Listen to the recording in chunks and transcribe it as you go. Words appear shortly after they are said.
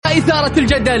إثارة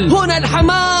الجدل، هنا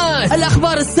الحماس،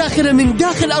 الأخبار الساخنة من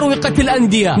داخل أروقة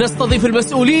الأندية، نستضيف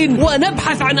المسؤولين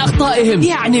ونبحث عن أخطائهم،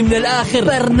 يعني من الآخر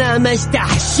برنامج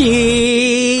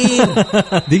تحشير.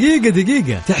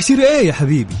 دقيقة تحشير ايه يا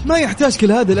حبيبي؟ ما يحتاج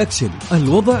كل هذا الأكشن،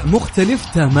 الوضع مختلف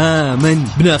تماما.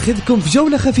 بناخذكم في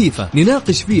جولة خفيفة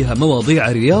نناقش فيها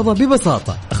مواضيع الرياضة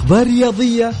ببساطة، أخبار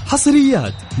رياضية،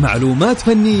 حصريات، معلومات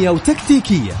فنية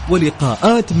وتكتيكية،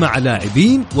 ولقاءات مع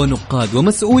لاعبين ونقاد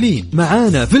ومسؤولين.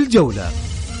 معانا في الجولة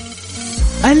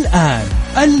الآن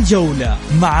الجولة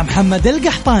مع محمد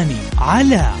القحطاني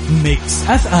على ميكس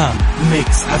اف ام.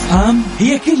 ميكس اف ام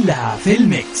هي كلها في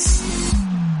الميكس.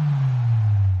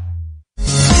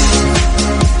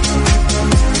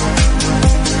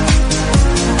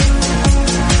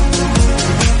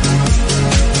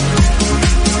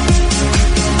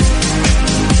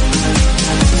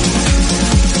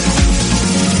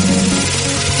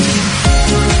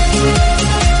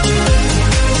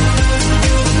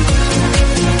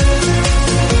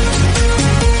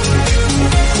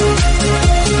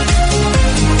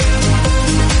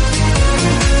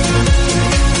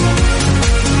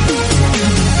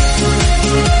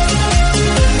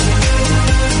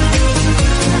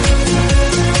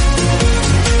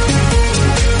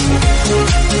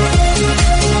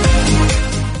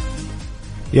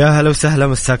 يا هلا وسهلا،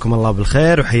 مساكم الله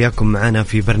بالخير وحياكم معنا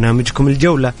في برنامجكم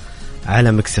الجولة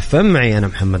على ميكس اف ام. معي أنا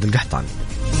محمد القحطاني.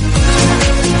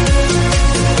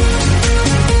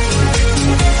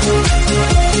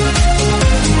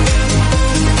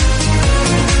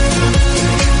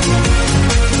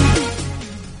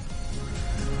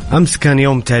 أمس كان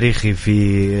يوم تاريخي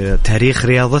في تاريخ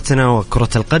رياضتنا وكرة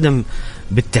القدم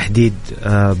بالتحديد،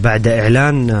 بعد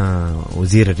إعلان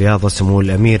وزير الرياضة سمو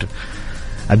الأمير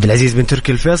عبد العزيز بن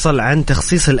تركي الفيصل عن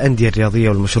تخصيص الأندية الرياضية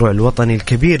والمشروع الوطني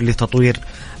الكبير لتطوير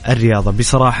الرياضة.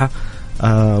 بصراحة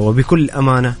وبكل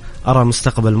أمانة أرى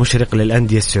مستقبل مشرق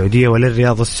للأندية السعودية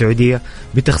وللرياضة السعودية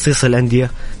بتخصيص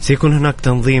الأندية. سيكون هناك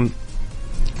تنظيم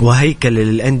وهيكل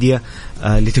للأندية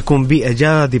لتكون بيئة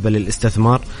جاذبة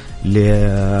للاستثمار،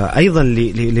 أيضا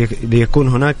ليكون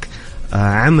هناك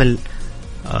عمل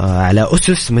على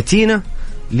أسس متينة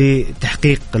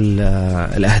لتحقيق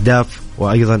الأهداف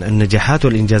وأيضا النجاحات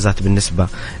والإنجازات بالنسبة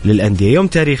للأندية. يوم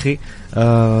تاريخي،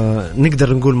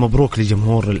 نقدر نقول مبروك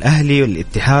لجمهور الأهلي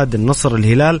والاتحاد، النصر،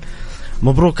 الهلال،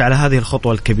 مبروك على هذه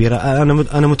الخطوة الكبيرة.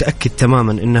 أنا متأكد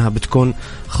تماما أنها بتكون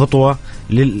خطوة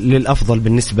للأفضل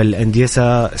بالنسبة للأندية.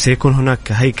 سيكون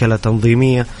هناك هيكلة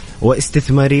تنظيمية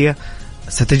واستثمارية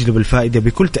ستجلب الفائدة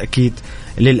بكل تأكيد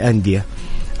للأندية.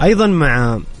 أيضا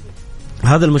مع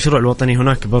هذا المشروع الوطني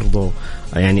هناك برضو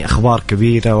يعني أخبار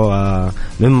كبيرة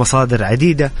ومن مصادر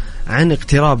عديدة عن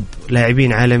اقتراب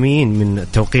لاعبين عالميين من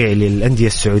التوقيع للأندية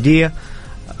السعودية.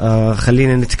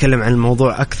 خلينا نتكلم عن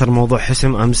الموضوع أكثر. موضوع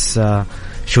حسم. أمس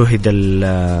شوهد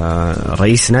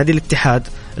رئيس نادي الاتحاد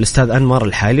الأستاذ أنمار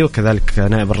الحالي وكذلك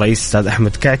نائب الرئيس الأستاذ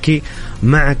أحمد كعكي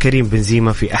مع كريم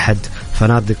بنزيما في أحد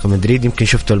فنادق مدريد. يمكن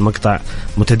شفتوا المقطع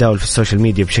متداول في السوشيال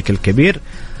ميديا بشكل كبير.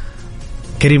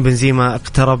 كريم بنزيما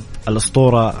اقترب،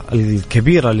 الأسطورة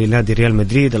الكبيرة لنادي ريال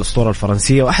مدريد، الأسطورة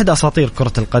الفرنسية وأحد أساطير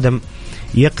كرة القدم،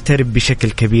 يقترب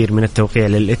بشكل كبير من التوقيع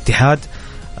للاتحاد.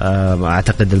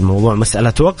 أعتقد الموضوع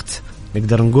مسألة وقت.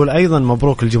 نقدر نقول أيضا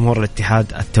مبروك لجمهور الاتحاد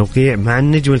التوقيع مع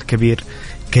النجم الكبير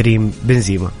كريم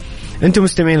بنزيما. أنتم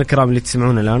مستمعين الكرام اللي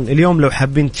تسمعون الآن، اليوم لو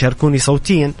حابين تشاركوني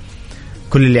صوتيا،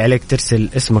 كل اللي عليك ترسل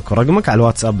اسمك ورقمك على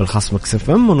الواتساب الخاص ميكس اف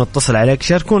ام ونتصل عليك.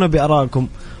 شاركونا بآرائكم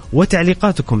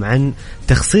وتعليقاتكم عن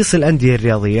تخصيص الأندية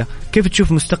الرياضية. كيف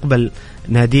تشوف مستقبل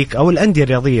ناديك أو الأندية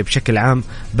الرياضية بشكل عام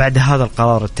بعد هذا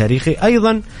القرار التاريخي؟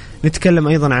 أيضا نتكلم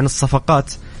أيضا عن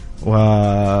الصفقات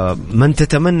ومن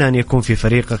تتمنى أن يكون في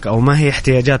فريقك أو ما هي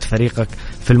احتياجات فريقك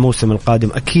في الموسم القادم.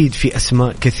 أكيد في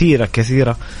أسماء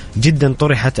كثيرة جدا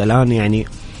طرحت الآن، يعني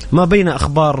ما بين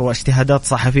أخبار واجتهادات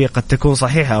صحفية قد تكون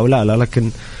صحيحة أو لا، لكن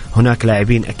هناك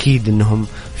لاعبين أكيد أنهم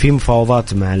في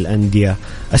مفاوضات مع الأندية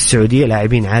السعودية،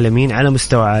 لاعبين عالميين على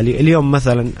مستوى عالي. اليوم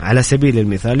مثلا على سبيل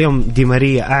المثال، اليوم دي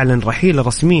ماريا أعلن رحيل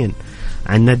رسميا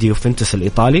عن نادي يوفنتوس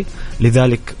الإيطالي،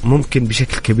 لذلك ممكن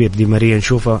بشكل كبير دي ماريا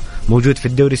نشوفه موجود في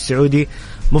الدوري السعودي.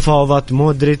 مفاوضات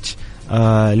مودريتش،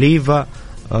 ليفا،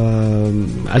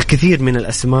 الكثير من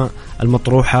الأسماء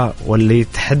المطروحة واللي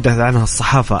تحدث عنها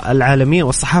الصحافة العالمية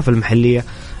والصحافة المحلية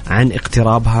عن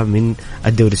اقترابها من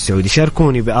الدوري السعودي.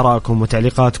 شاركوني بآرائكم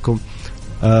وتعليقاتكم،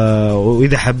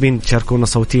 وإذا حابين تشاركونا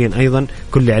صوتيا أيضا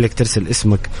كل اللي عليك ترسل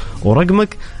اسمك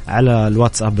ورقمك على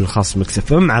الواتساب الخاص ميكس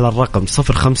اف ام على الرقم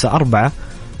 054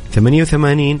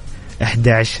 88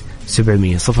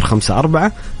 11700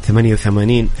 054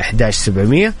 88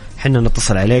 11700. حنا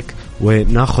نتصل عليك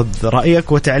وناخذ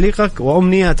رأيك وتعليقك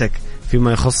وأمنياتك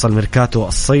فيما يخص الميركاتو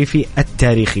الصيفي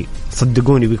التاريخي.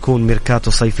 صدقوني بيكون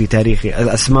ميركاتو صيفي تاريخي.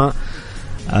 الأسماء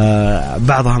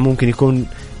بعضها ممكن يكون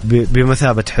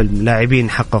بمثابة حلم. لاعبين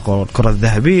حققوا الكرة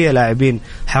الذهبية، لاعبين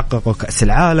حققوا كأس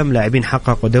العالم، لاعبين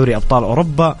حققوا دوري أبطال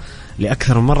أوروبا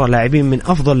لأكثر من مرة، لاعبين من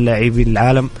أفضل لاعبين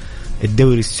العالم.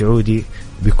 الدوري السعودي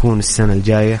بيكون السنة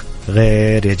الجاية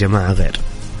غير يا جماعة، غير.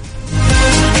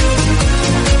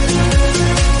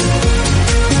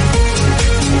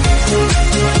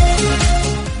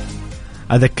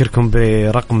 أذكركم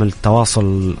برقم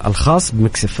التواصل الخاص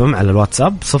بميكس اف ام على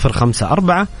الواتساب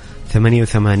 054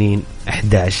 88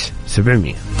 11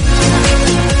 700.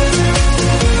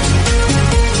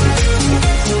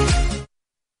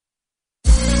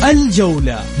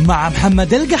 الجولة مع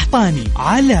محمد القحطاني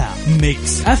على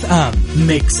ميكس اف ام.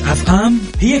 ميكس اف ام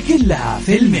هي كلها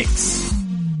في الميكس.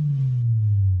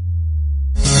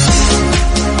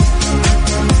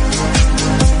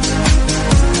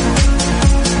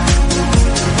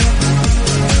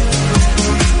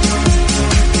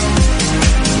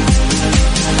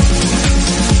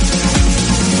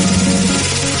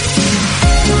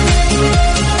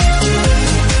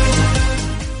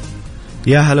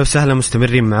 يا هلا وسهلا،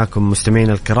 مستمرين معاكم مستمعين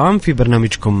الكرام في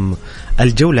برنامجكم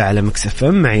الجولة على ميكس اف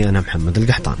ام. معي أنا محمد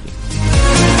القحطاني.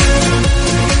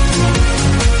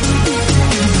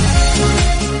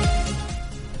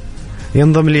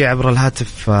 ينضم لي عبر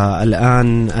الهاتف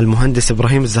الآن المهندس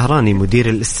إبراهيم الزهراني، مدير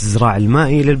الاستزراع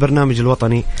المائي للبرنامج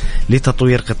الوطني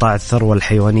لتطوير قطاع الثروة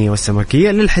الحيوانية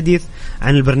والسمكية، للحديث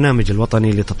عن البرنامج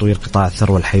الوطني لتطوير قطاع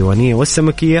الثروة الحيوانية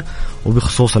والسمكية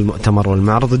وبخصوص المؤتمر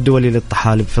والمعرض الدولي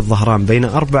للطحالب في الظهران بين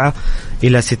 4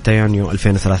 إلى 6 يونيو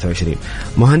 2023.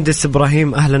 مهندس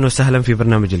إبراهيم، أهلا وسهلا في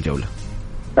برنامج الجولة.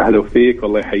 أهلا فيك،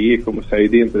 والله يحييكم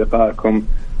وسعيدين بلقائكم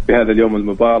في هذا اليوم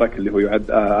المبارك اللي هو يعد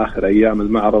آخر أيام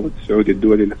المعرض السعودي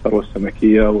الدولي للثروة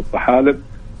السمكية والطحالب،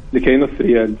 لكي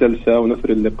نثري الجلسة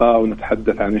ونثري اللقاء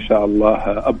ونتحدث عن إن شاء الله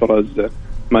أبرز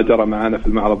ما جرى معنا في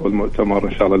المعرض والمؤتمر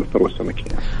إن شاء الله للثروة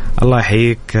السمكية. الله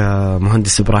يحييك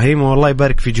مهندس إبراهيم، والله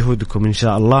يبارك في جهودكم إن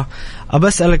شاء الله. أبى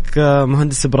أسألك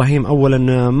مهندس إبراهيم،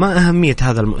 أولا ما أهمية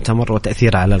هذا المؤتمر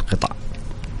وتأثيره على القطاع؟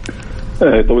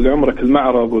 طول عمرك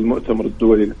المعرض والمؤتمر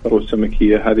الدولي للثروة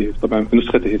السمكية هذه طبعا في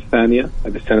نسخته الثانية،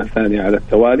 هذه السنة الثانية على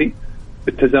التوالي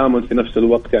بالتزامن في نفس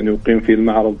الوقت، يعني يقيم فيه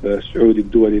المعرض السعودي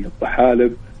الدولي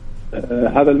للطحالب.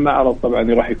 هذا المعرض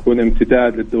طبعا راح يكون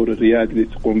امتداد للدور الريادي اللي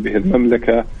تقوم به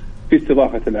المملكة في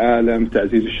استضافة العالم،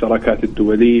 تعزيز الشراكات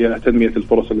الدولية، تنمية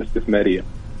الفرص الاستثمارية.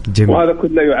 جميل. وهذا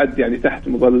كله يعد يعني تحت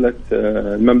مظلة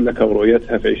المملكة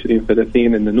ورؤيتها في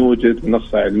 2030 أن نوجد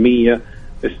منصة علمية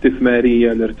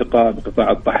استثمارية لارتقاء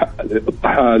بقطاع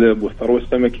الطحالب والثروة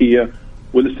السمكية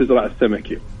والاستزراع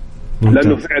السمكي. ممتاز.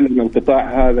 لأنه فعلا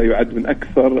القطاع هذا يعد من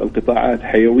أكثر القطاعات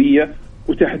حيوية،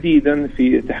 وتحديدا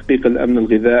في تحقيق الأمن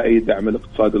الغذائي، دعم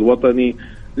الاقتصاد الوطني،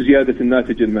 زيادة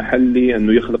الناتج المحلي،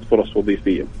 أنه يخلق فرص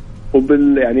وظيفية.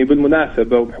 يعني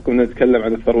بالمناسبة وبحكم نتكلم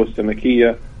عن الثروة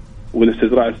السمكية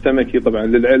والاستزراع السمكي، طبعا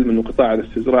للعلم أنه قطاع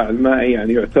الاستزراع المائي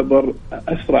يعني يعتبر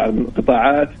أسرع من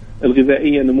القطاعات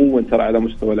الغذائية نموا ترى على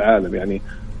مستوى العالم. يعني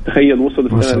تخيل وصل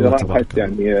السنة اللي راحت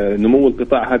يعني نمو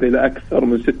القطاع هذا إلى أكثر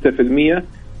من 6%.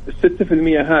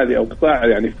 6% هذه أو قطاع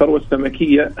يعني الثروة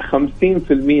السمكية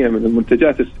 50% من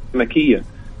المنتجات السمكية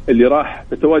اللي راح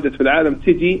تتواجد في العالم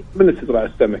تجي من الاستزراع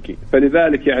السمكي،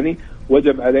 فلذلك يعني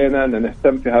وجب علينا أن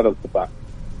نهتم في هذا القطاع.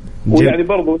 ويعني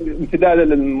برضو امتدادا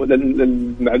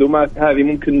للمعلومات هذه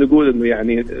ممكن نقول انه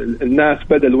يعني الناس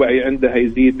بدأ الوعي عندها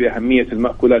يزيد بأهمية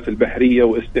المأكولات البحرية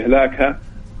واستهلاكها،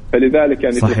 فلذلك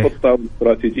يعني صحيح. في الخطة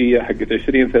والاستراتيجية حقت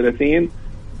 2030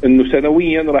 انه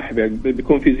سنويا راح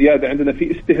بيكون في زيادة عندنا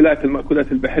في استهلاك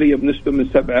المأكولات البحرية بنسبة من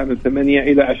 8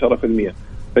 إلى 10%.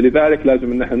 فلذلك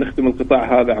لازم ان احنا نخدم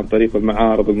القطاع هذا عن طريق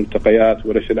المعارض والملتقيات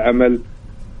ورش العمل،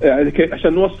 يعني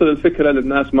عشان نوصل الفكرة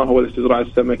للناس ما هو الاستزراع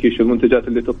السمكي، شو المنتجات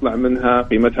اللي تطلع منها،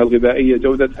 قيمتها الغذائية،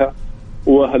 جودتها،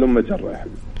 وهلم جرى.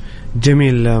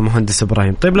 جميل مهندس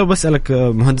إبراهيم. طيب لو بسألك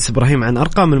مهندس إبراهيم عن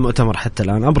أرقام المؤتمر حتى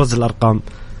الآن، أبرز الأرقام.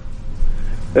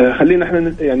 خلينا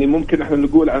احنا يعني ممكن احنا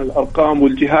نقول عن الأرقام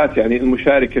والجهات يعني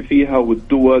المشاركة فيها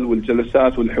والدول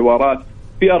والجلسات والحوارات.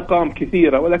 في أرقام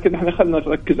كثيرة، ولكن احنا خلينا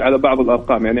نركز على بعض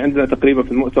الأرقام. يعني عندنا تقريبا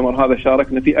في المؤتمر هذا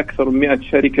شاركنا فيه أكثر من 100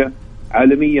 شركة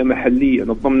عالمية محلية،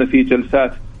 نظمنا فيه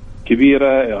جلسات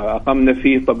كبيرة، أقمنا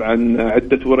فيه طبعا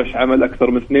عدة ورش عمل،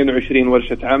 أكثر من 22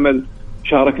 ورشة عمل،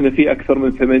 شاركنا فيه أكثر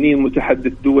من 80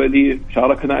 متحدث دولي،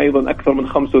 شاركنا أيضا أكثر من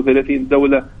 35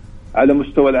 دولة على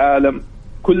مستوى العالم.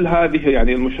 كل هذه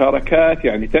يعني المشاركات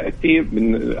يعني تأتي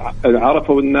من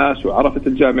عرفوا الناس وعرفت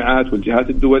الجامعات والجهات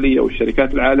الدولية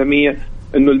والشركات العالمية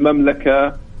أنه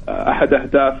المملكة أحد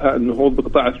أهدافها النهوض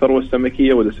بقطاع الثروة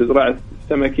السمكية والاستزراع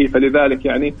السمكي، فلذلك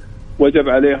يعني وجب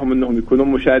عليهم أنهم يكونون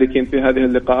مشاركين في هذه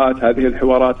اللقاءات، هذه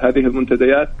الحوارات، هذه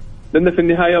المنتديات، لأن في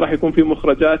النهاية راح يكون في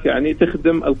مخرجات يعني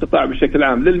تخدم القطاع بشكل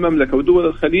عام للمملكة ودول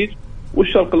الخليج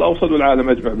والشرق الأوسط والعالم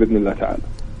أجمع بإذن الله تعالى.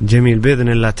 جميل بإذن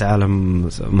الله تعالى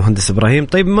مهندس إبراهيم.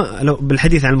 طيب لو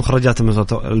بالحديث عن المخرجات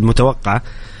المتوقعة،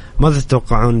 ماذا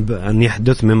تتوقعون أن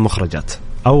يحدث من مخرجات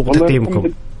أو تقييمكم؟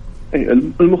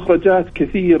 المخرجات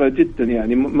كثيرة جدا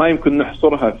يعني ما يمكن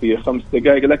نحصرها في 5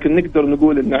 دقائق، لكن نقدر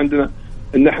نقول إن عندنا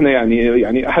إن إحنا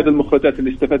يعني أحد المخرجات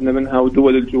اللي استفدنا منها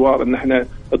ودول الجوار إن إحنا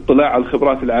اطلاع على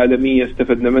الخبرات العالمية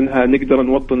استفدنا منها، نقدر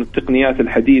نوطن التقنيات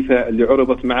الحديثة اللي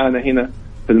عرضت معانا هنا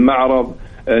في المعرض،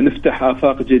 نفتح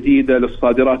آفاق جديدة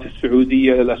للصادرات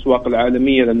السعودية للأسواق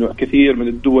العالمية، لأنه كثير من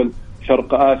الدول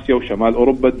شرق آسيا وشمال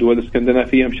أوروبا الدول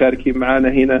الاسكندنافية مشاركين معانا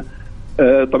هنا.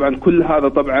 طبعا كل هذا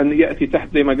طبعا يأتي تحت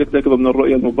زي ما قلت لك ضمن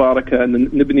الرؤية المباركة أن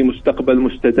نبني مستقبل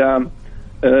مستدام.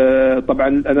 طبعا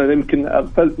أنا يمكن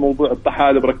أغفلت موضوع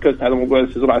الطحالب، ركزت على موضوع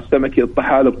الاستزراع السمكي.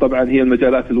 الطحالب طبعا هي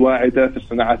المجالات الواعدة في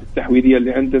الصناعات التحويلية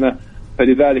اللي عندنا،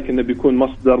 فلذلك إنه بيكون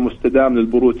مصدر مستدام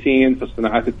للبروتين في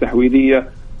الصناعات التحويلية،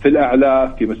 في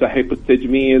الأعلاف، في مساحيق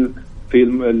التجميل، في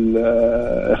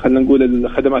خلينا نقول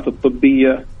الخدمات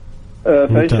الطبية.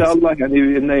 فإن شاء الله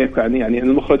يعني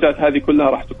المخرجات هذه كلها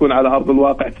راح تكون على أرض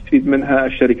الواقع، تستفيد منها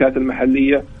الشركات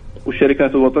المحلية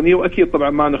والشركات الوطنية، وأكيد طبعا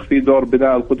ما نخفي دور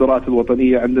بناء القدرات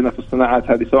الوطنية عندنا في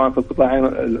الصناعات هذه، سواء في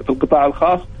القطاع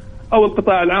الخاص أو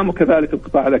القطاع العام، وكذلك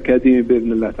القطاع الأكاديمي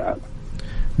بإذن الله تعالى.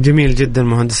 جميل جدا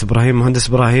مهندس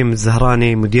إبراهيم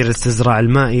الزهراني، مدير الاستزراع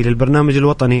المائي للبرنامج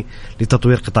الوطني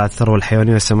لتطوير قطاع الثروة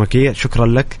الحيوانية والسمكية. شكرا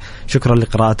لك، شكرا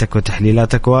لقراءتك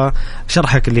وتحليلاتك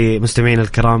وشرحك لمستمعين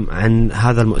الكرام عن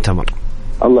هذا المؤتمر.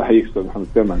 الله يحييك أستاذ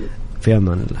محمد، في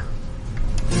أمان الله.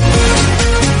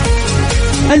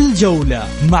 الجولة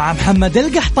مع محمد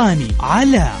القحطاني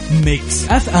على ميكس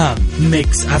اف ام.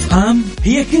 ميكس اف ام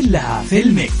هي كلها في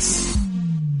الميكس.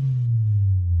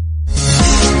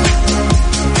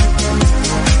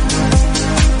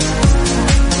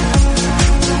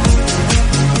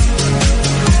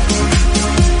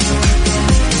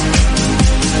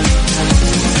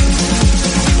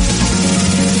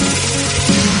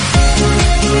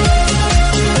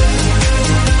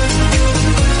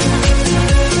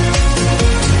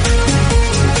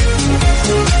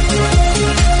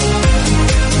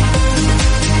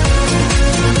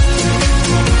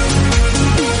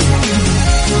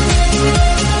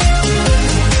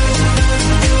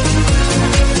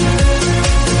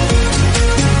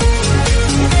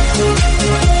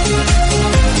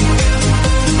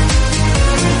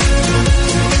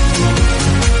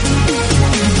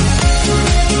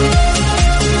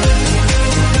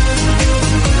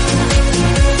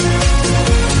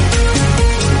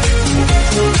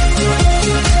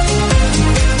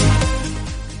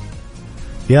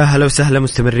 يا هلا وسهلا،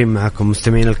 مستمرين معكم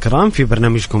مستمعين الكرام في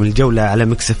برنامجكم الجولة على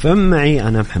ميكس اف ام، معي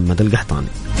أنا محمد القحطاني.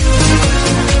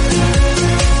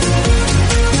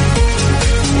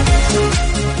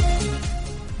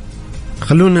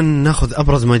 خلونا ناخذ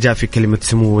أبرز ما جاء في كلمة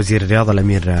سمو وزير الرياضة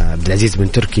الأمير عبد العزيز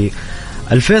بن تركي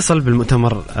الفيصل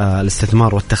بالمؤتمر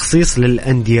الاستثمار والتخصيص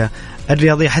للأندية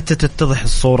الرياضية، حتى تتضح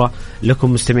الصورة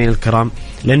لكم مستمعين الكرام،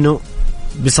 لأنه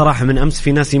بصراحة من أمس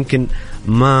في ناس يمكن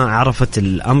ما عرفت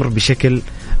الأمر بشكل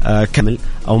كامل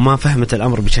أو ما فهمت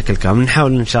الأمر بشكل كامل.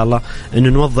 نحاول إن شاء الله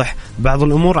أن نوضح بعض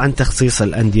الأمور عن تخصيص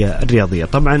الأندية الرياضية.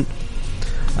 طبعا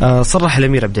صرح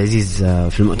الأمير عبد العزيز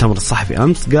في المؤتمر الصحفي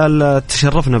أمس، قال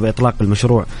تشرفنا بإطلاق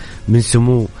المشروع من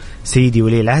سمو سيدي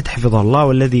ولي العهد حفظه الله،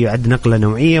 والذي يعد نقلة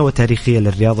نوعية وتاريخية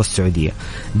للرياضة السعودية.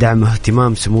 دعم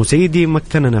اهتمام سمو سيدي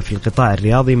مكننا في القطاع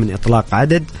الرياضي من إطلاق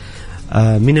عدد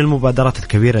من المبادرات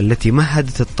الكبيرة التي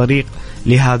مهدت الطريق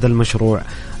لهذا المشروع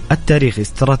التاريخي.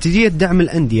 استراتيجية دعم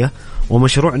الأندية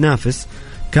ومشروع نافس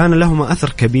كان لهما أثر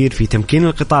كبير في تمكين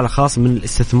القطاع الخاص من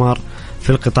الاستثمار في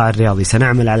القطاع الرياضي.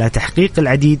 سنعمل على تحقيق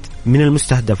العديد من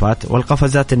المستهدفات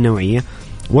والقفزات النوعية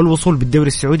والوصول بالدوري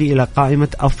السعودي إلى قائمة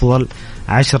أفضل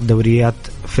 10 دوريات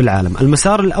في العالم.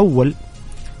 المسار الأول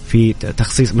في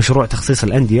مشروع تخصيص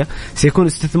الأندية سيكون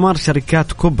استثمار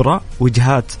شركات كبرى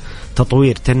وجهات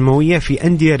تطوير تنموية في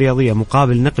أندية رياضية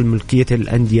مقابل نقل ملكية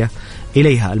الأندية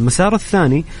إليها. المسار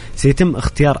الثاني سيتم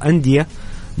اختيار أندية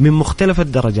من مختلف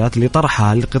الدرجات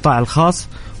لطرحها للقطاع الخاص،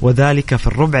 وذلك في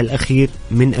الربع الأخير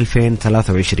من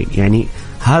 2023. يعني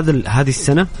هذه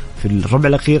السنة في الربع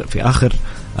الأخير في آخر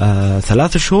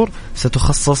 3 شهور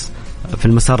ستخصص في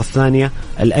المسار الثاني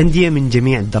الأندية من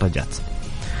جميع الدرجات.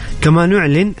 كما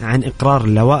نعلن عن إقرار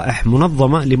لوائح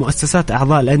منظمة لمؤسسات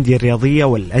أعضاء الأندية الرياضية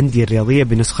والأندية الرياضية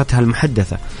بنسختها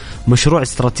المحدثة. مشروع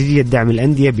استراتيجية دعم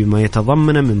الأندية بما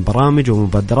يتضمن من برامج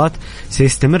ومبادرات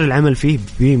سيستمر العمل فيه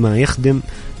بما يخدم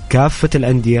كافة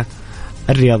الأندية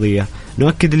الرياضية.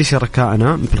 نؤكد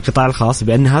لشركائنا في القطاع الخاص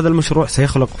بأن هذا المشروع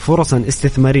سيخلق فرصا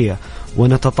استثمارية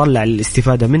ونتطلع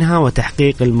للاستفادة منها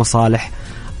وتحقيق المصالح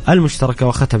المشتركة.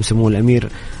 وختم سمو الأمير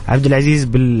عبد العزيز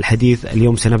بالحديث: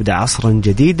 اليوم سنبدأ عصرا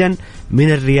جديدا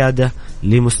من الريادة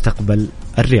لمستقبل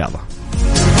الرياضة.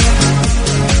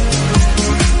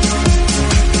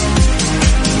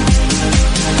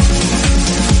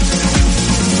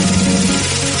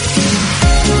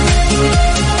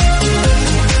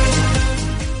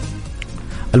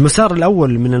 المسار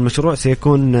الأول من المشروع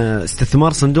سيكون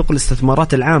استثمار صندوق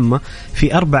الاستثمارات العامة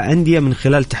في 4 أندية من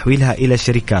خلال تحويلها إلى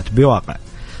شركات. بواقع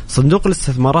صندوق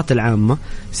الاستثمارات العامة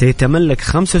سيتملك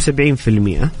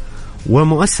 75%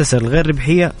 ومؤسسة الغير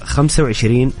ربحية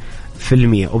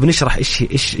 25%. وبنشرح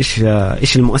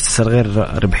إيش المؤسسة الغير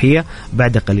ربحية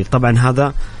بعد قليل. طبعا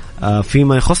هذا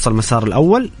فيما يخص المسار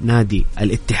الأول: نادي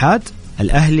الاتحاد،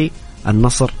 الأهلي،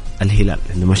 النصر، الهلال.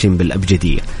 احنا ماشيين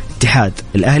بالأبجدية: اتحاد،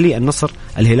 الأهلي، النصر،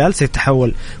 الهلال.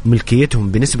 سيتحول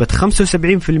ملكيتهم بنسبة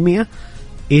 75%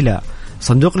 إلى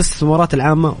صندوق الاستثمارات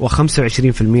العامة،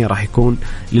 و25% راح يكون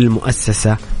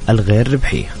للمؤسسة الغير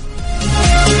ربحية.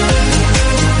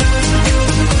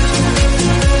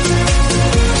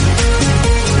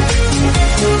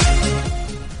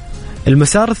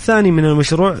 المسار الثاني من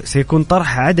المشروع سيكون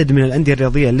طرح عدد من الأندية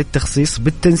الرياضية للتخصيص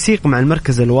بالتنسيق مع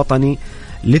المركز الوطني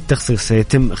للتخصيص.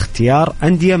 سيتم اختيار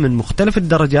أندية من مختلف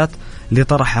الدرجات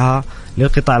لطرحها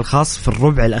للقطاع الخاص في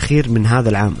الربع الأخير من هذا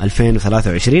العام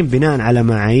 2023 بناء على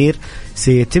معايير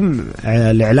سيتم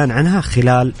الإعلان عنها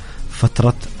خلال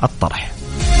فترة الطرح.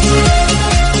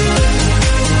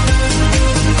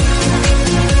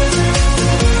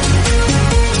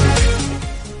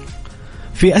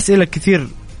 في أسئلة كثير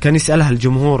كان يسألها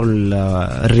الجمهور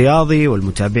الرياضي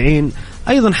والمتابعين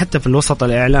أيضا حتى في الوسط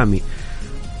الإعلامي: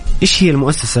 إيش هي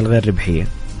المؤسسة الغير ربحية؟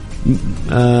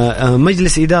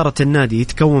 مجلس إدارة النادي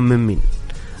يتكون من مين؟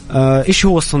 إيش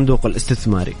هو الصندوق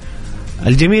الاستثماري؟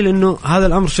 الجميل أنه هذا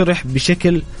الأمر شرح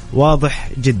بشكل واضح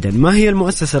جدا. ما هي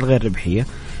المؤسسة الغير ربحية؟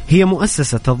 هي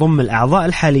مؤسسة تضم الأعضاء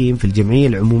الحاليين في الجمعية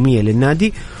العمومية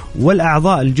للنادي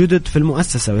والأعضاء الجدد في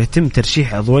المؤسسة، ويتم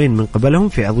ترشيح عضوين من قبلهم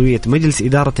في عضوية مجلس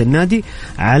إدارة النادي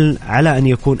على أن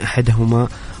يكون أحدهما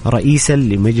رئيسا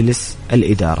لمجلس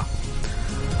الإدارة.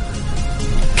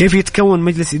 كيف يتكون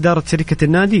مجلس إدارة شركة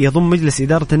النادي؟ يضم مجلس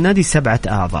إدارة النادي 7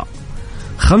 أعضاء،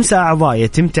 5 أعضاء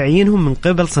يتم تعيينهم من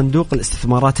قبل صندوق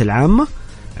الاستثمارات العامة،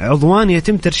 عضوان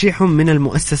يتم ترشيحهم من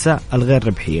المؤسسة الغير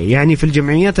ربحية. يعني في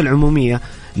الجمعيات العمومية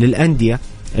للأندية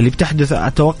اللي بتحدث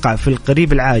أتوقع في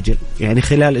القريب العاجل، يعني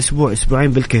خلال أسبوع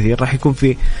أسبوعين بالكثير، راح يكون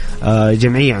في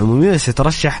جمعية عمومية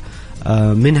سترشح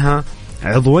منها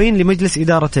عضوين لمجلس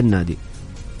إدارة النادي،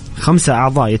 5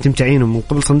 أعضاء يتم تعيينهم من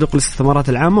قبل صندوق الاستثمارات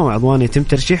العامة، وعضوان يتم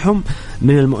ترشيحهم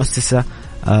من المؤسسة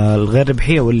الغير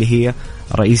ربحية واللي هي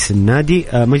رئيس النادي،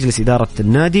 مجلس إدارة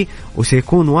النادي،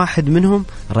 وسيكون واحد منهم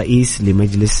رئيس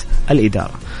لمجلس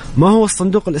الإدارة. ما هو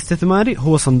الصندوق الاستثماري؟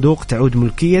 هو صندوق تعود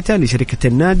ملكيته لشركة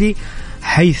النادي،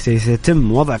 حيث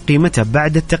سيتم وضع قيمته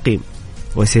بعد التقييم،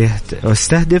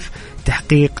 ويستهدف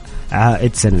تحقيق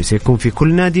عائد سنوي. سيكون في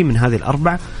كل نادي من هذه ال4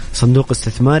 صندوق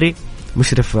استثماري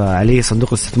مشرف عليه صندوق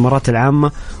الاستثمارات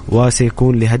العامة،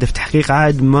 وسيكون لهدف تحقيق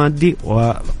عائد مادي،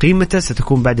 وقيمته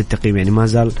ستكون بعد التقييم، يعني ما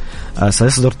زال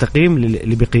سيصدر تقييم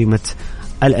بقيمة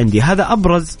الأندية. هذا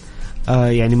أبرز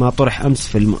يعني ما طرح أمس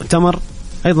في المؤتمر.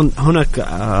 أيضا هناك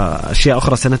أشياء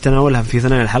أخرى سنتناولها في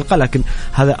ثنايا الحلقة، لكن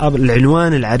هذا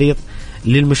العنوان العريض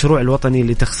للمشروع الوطني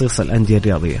لتخصيص الأندية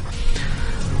الرياضية.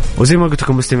 وزي ما قلت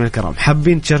لكم مستمعين الكرام،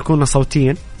 حابين تشاركونا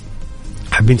صوتيا،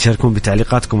 حابين تشاركون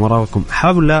بتعليقاتكم وراءكم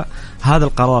حول هذا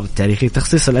القرار التاريخي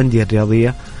تخصيص الأندية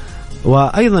الرياضية،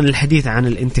 وأيضا الحديث عن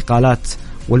الانتقالات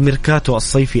والميركاتو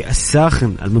الصيفي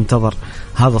الساخن المنتظر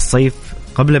هذا الصيف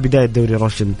قبل بداية دوري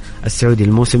روشن السعودي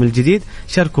الموسم الجديد.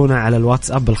 شاركونا على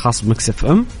الواتساب الخاص بمكس اف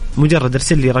ام، مجرد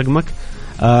ارسل لي رقمك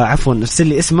ارسل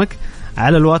لي اسمك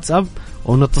على الواتساب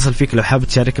ونتصل فيك لو حابب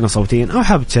تشاركنا صوتيا أو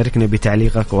حابب تشاركنا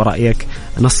بتعليقك ورأيك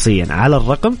نصيا على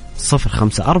الرقم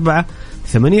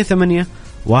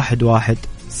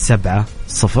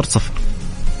 0548811700.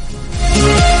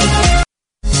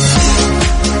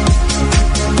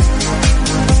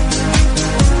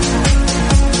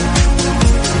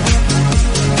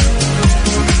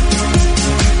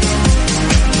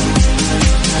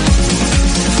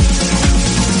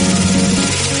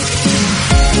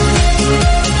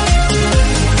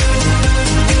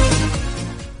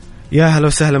 يا هلا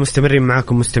وسهلا، مستمرين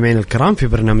معاكم مستمعين الكرام في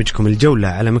برنامجكم الجولة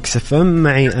على مكس اف ام،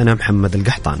 معي أنا محمد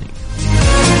القحطاني.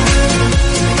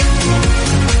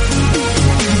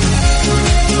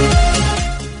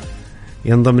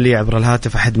 ينضم لي عبر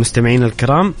الهاتف أحد مستمعين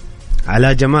الكرام،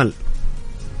 علاء جمال.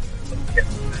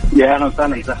 يا أهلا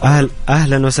وسهلا.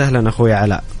 أهلا وسهلا أخوي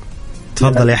علاء،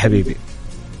 تفضل يا حبيبي.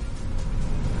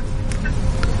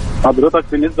 حضرتك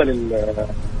بالنسبة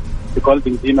للانتقال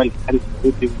بنزيما للاتحاد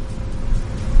السعودي،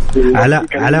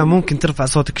 علاء ممكن ترفع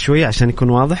صوتك شوي عشان يكون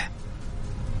واضح؟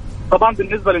 طبعا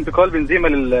بالنسبة لانتقال بنزيما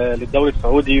للدوري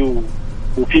السعودي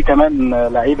وفي كمان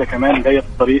لعيبة كمان جاية في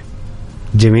الطريق.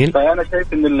 جميل. فأنا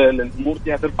شايف إن الأمور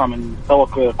دي هترفع من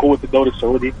مستوى قوة الدوري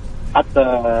السعودي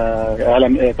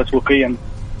حتى تسويقيا.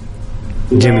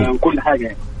 جميل. وكل حاجة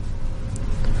يعني.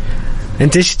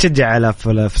 أنت إيش تشجع على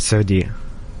في السعودية؟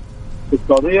 في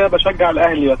السعودية بشجع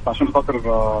الأهلي بس عشان خاطر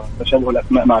تشابه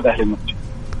الأسماء مع الأهلي المصري.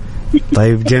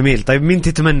 طيب جميل. طيب مين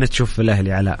تتمنى تشوف في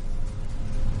الأهلي علاء؟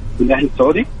 الأهلي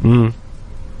السعودي؟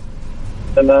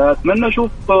 أتمنى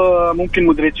أشوف ممكن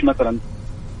مودريتش مثلا.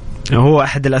 هو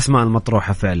أحد الأسماء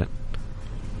المطروحة فعلا.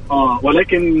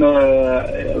 ولكن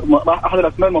أحد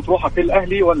الأسماء المطروحة في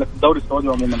الأهلي ولا في الدوري السعودي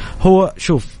عموما؟ هو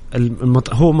شوف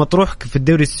هو مطروح في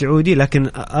الدوري السعودي، لكن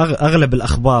أغلب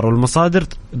الأخبار والمصادر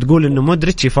تقول إنه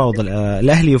مودريتش يفاوض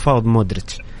الأهلي، يفاوض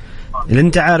مودريتش. اللي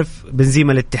أنت عارف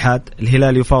بنزيما الاتحاد،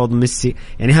 الهلال يفاوض ميسي،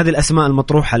 يعني هذه الأسماء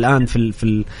المطروحة الآن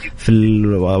في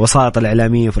الوسائط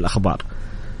الإعلامية وفي الأخبار.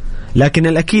 لكن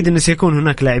الأكيد إنه سيكون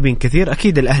هناك لاعبين كثير،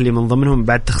 أكيد الأهلي من ضمنهم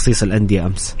بعد تخصيص الأندية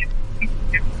أمس.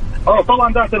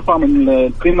 طبعا ده هترفع من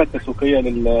القيمة التسويقية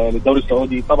للدوري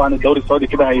السعودي. طبعا الدوري السعودي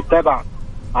كده هيتابع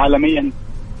عالميا.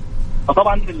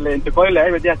 فطبعا الانتقال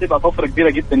اللعيبة دي هتبقى طفرة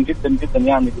كبيرة جدا جدا جدا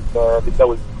يعني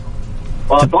للدوري.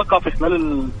 وأتوقع في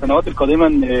خلال السنوات القادمة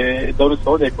إن الدوري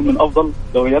السعودي هيكون من أفضل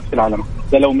دوريات في العالم،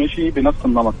 ده لو مشي بنفس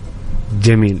النمط.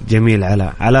 جميل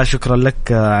علاء شكرا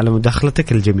لك على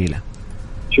مداخلتك الجميلة.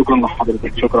 شكرا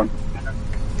لحضرتك. شكرا.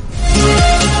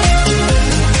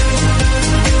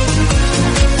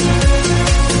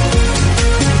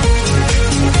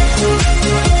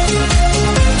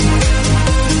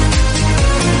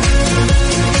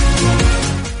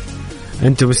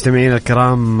 أنتم مستمعين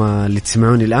الكرام اللي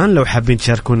تسمعوني الآن، لو حابين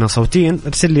تشاركونا صوتيا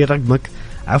ارسل لي رقمك،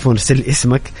 عفوا ارسل لي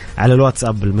اسمك على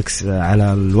الواتساب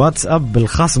على الواتساب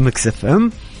الخاص مكس اف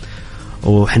ام،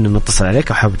 وحنا نتصل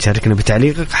عليك. وحاب تشاركنا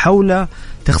بتعليقك حول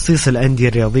تخصيص الأندية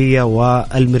الرياضية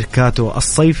والميركاتو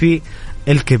الصيفي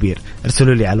الكبير،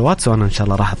 ارسلوا لي على الواتس وأنا إن شاء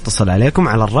الله راح أتصل عليكم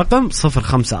على الرقم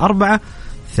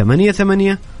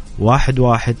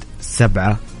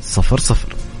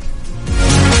 0548811700.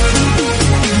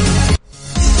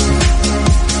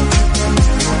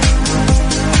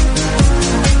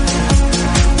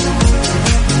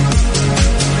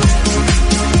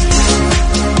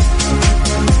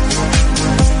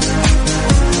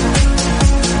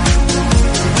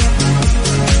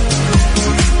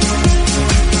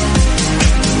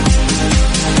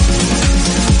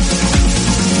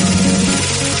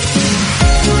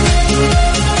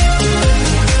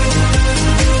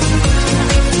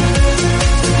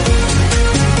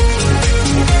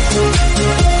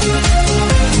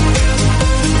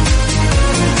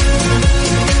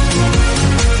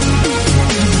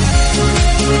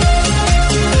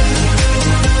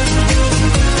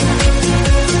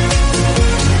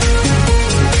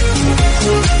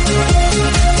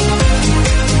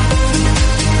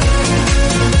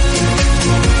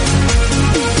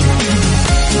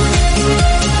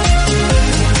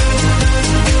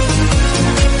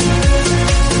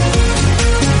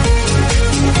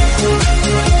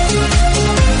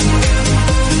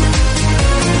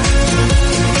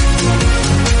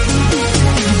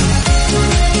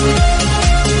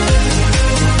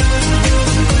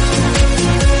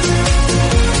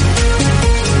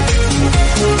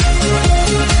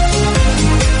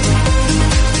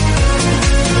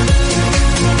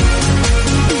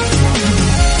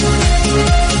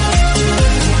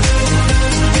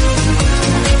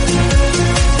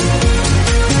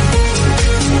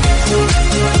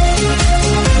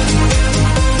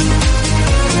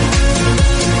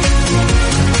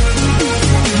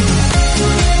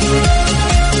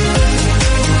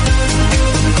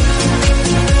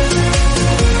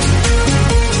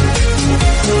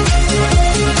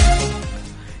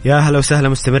 يا هلا وسهلا،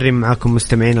 مستمرين معاكم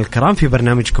مستمعين الكرام في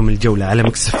برنامجكم الجولة على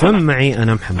مكس اف ام، معي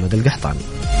أنا محمد القحطاني.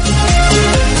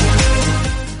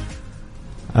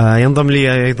 ينضم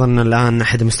لي أيضا الآن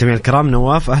أحد المستمعين الكرام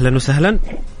نواف. أهلا وسهلا.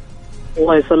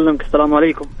 الله يسلمك. السلام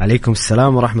عليكم. عليكم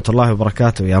السلام ورحمة الله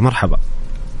وبركاته. يا مرحبا.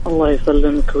 الله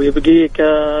يسلمك ويبقيك.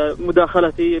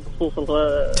 مداخلتي بخصوص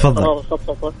القرار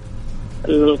الخطة،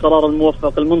 القرار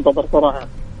الموفق المنتظر صراحة.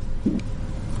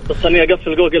 بس أني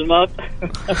أقفل جوجل ماب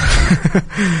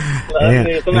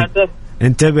لأني سمعته.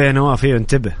 انتبه يا نواف،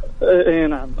 انتبه. إيه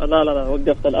نعم. لا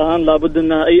وقفت الآن. لابد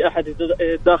أن أي أحد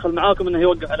يتداخل معاكم أنه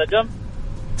يوقف على جنب.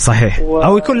 صحيح.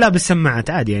 او يكون لابس سماعات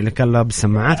عادي، يعني كان لابس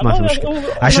سماعات ما في مشكله،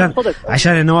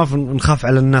 عشان يا نواف نخاف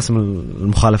على الناس من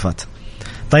المخالفات.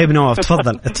 طيب نواف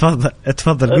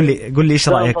تفضل قل لي ايش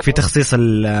رايك في تخصيص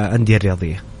الانديه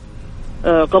الرياضيه؟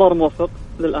 قرار موفق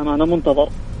للامانه، منتظر.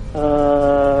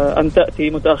 ان تاتي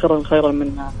متاخرا خيرا من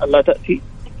ان لا تاتي.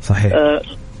 صحيح.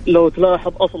 لو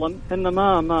تلاحظ اصلا ان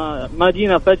ما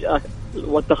جينا فجاه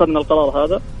واتخذنا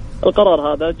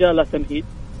القرار هذا جاء له تمهيد،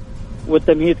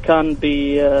 والتمهيد كان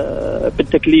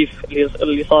بالتكليف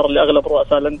اللي صار لاغلب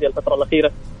رؤساء الانديه الفتره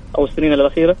الاخيره او السنين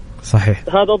الاخيره. صحيح.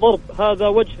 هذا ضرب، هذا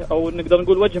وجه، او نقدر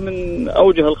نقول وجه من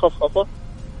اوجه الخصخصه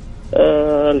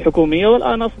الحكوميه،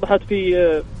 والان اصبحت في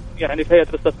يعني في هيئه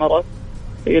الاستثمارات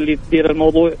هي اللي تدير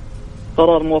الموضوع.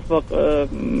 قرار موفق،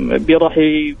 راح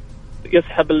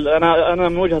يسحب انا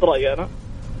من وجهه رايي انا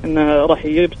انه راح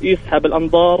يسحب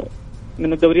الانظار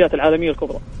من الدوريات العالميه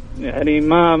الكبرى. يعني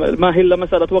ما هي الا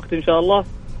مساله وقت ان شاء الله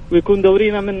ويكون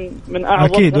دورينا من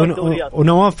اعظم اكيد. الدوريات.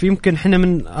 ونواف يمكن احنا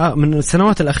من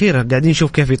السنوات الاخيره قاعدين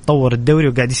نشوف كيف يتطور الدوري،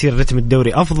 وقاعد يصير رتم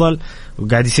الدوري افضل،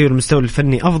 وقاعد يصير المستوى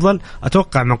الفني افضل.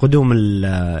 اتوقع مع قدوم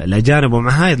الاجانب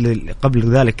ومع هاي قبل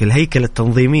ذلك الهيكله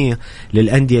التنظيميه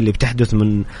للانديه اللي بتحدث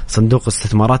من صندوق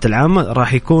الاستثمارات العامه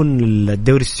راح يكون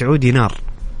الدوري السعودي نار.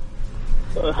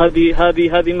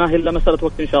 هذه ما هي الا مساله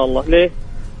وقت ان شاء الله. ليه؟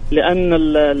 لان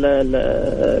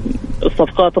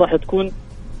الصفقات راح تكون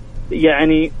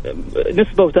يعني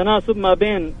نسبة وتناسب ما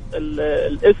بين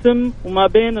الاسم وما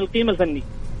بين القيمة الفنية.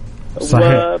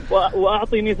 صحيح.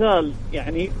 وأعطي مثال،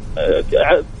 يعني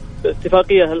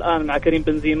اتفاقية الآن مع كريم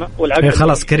بنزيما والعقد.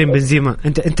 خلاص كريم بنزيما،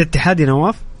 أنت اتحادي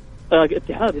نواف؟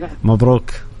 اتحادي نعم.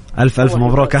 مبروك، ألف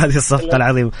مبروك هذه الصفقة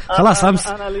العظيمة. خلاص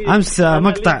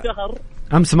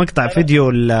أمس مقطع فيديو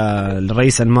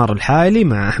الرئيس أنمار الحالي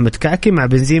مع أحمد كعكي مع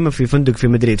بنزيما في فندق في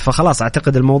مدريد، فخلاص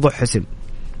أعتقد الموضوع حسم.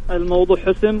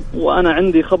 وأنا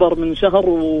عندي خبر من شهر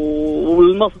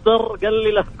والمصدر قال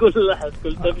لي لا تقول لأحد،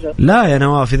 قلت أبشر. لا يا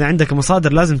نواف، إذا عندك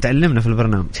مصادر لازم تعلمنا في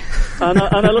البرنامج.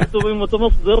 أنا لست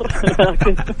بمتمصدر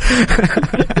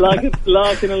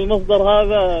لكن المصدر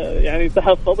هذا يعني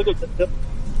تحفظ قلت أبشر.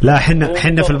 لا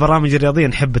حنا في البرامج الرياضية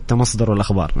نحب التمصدر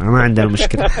والأخبار، ما عندنا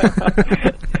مشكلة.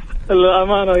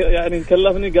 الأمانة يعني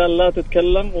كلفني قال لا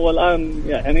تتكلم، والآن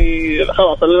يعني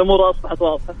خلاص الأمور أصبحت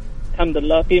واضحة الحمد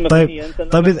لله. قيمة فنية.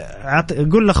 طيب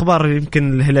قول الأخبار،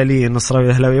 يمكن الهلالية النصراوية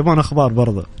الأهلاوية يبون أخبار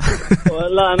برضه.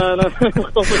 لا أنا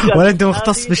مختص بالشأن ولا أنت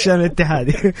مختص بالشأن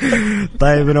الاتحادي.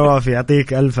 طيب نواف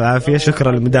يعطيك ألف عافية،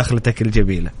 شكرا لمداخلتك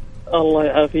الجميلة. الله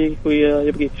يعافيك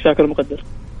ويبقيك، شاكر مقدر.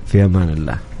 في أمان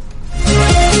الله.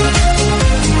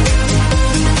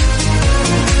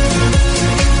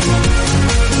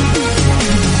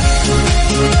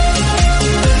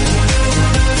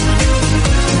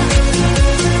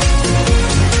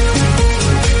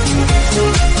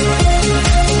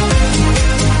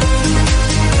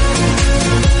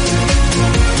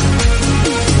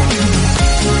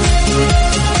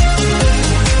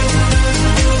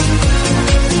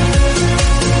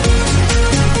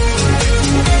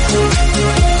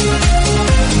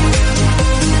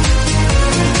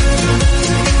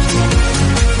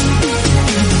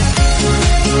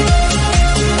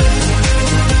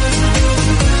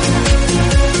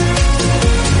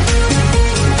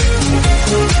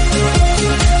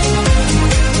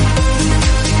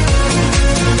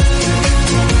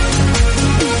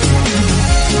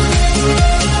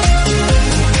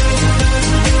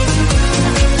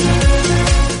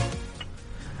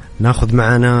 ناخذ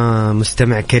معنا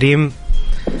مستمع كريم.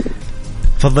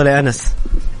 تفضل يا أنس.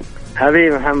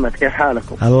 حبيبي محمد، كيف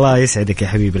حالكم؟ الله يسعدك يا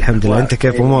حبيبي، الحمد لله. أنت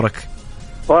كيف أمورك؟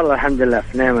 والله الحمد لله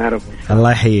في نعمة يا رب.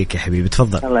 الله يحييك يا حبيبي،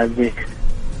 تفضل. الله يبيك.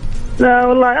 لا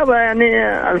والله أبا يعني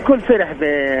الكل فرح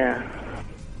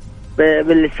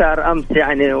باللي صار أمس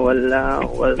يعني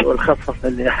والخصص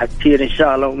اللي حتصير إن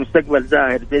شاء الله ومستقبل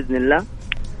زاهر بإذن الله.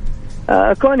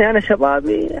 كوني أنا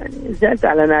شبابي يعني زعلت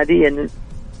على نادي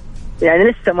يعني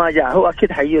لسه ما جاء، هو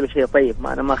أكيد حيجيله شيء طيب،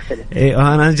 ما أنا ما أختلف.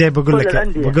 إيه أنا جاي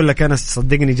بقول لك أنا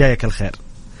صدقني جايك الخير،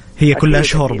 هي كلها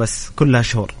شهور بس، كلها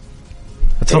شهور.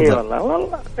 تفضل. إيه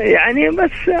والله يعني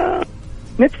بس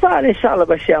نتفائل إن شاء الله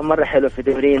بأشياء مرة حلوة في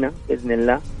دورينا بإذن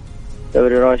الله،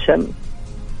 دوري روشن.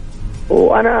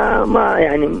 وأنا ما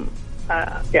يعني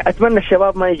أتمنى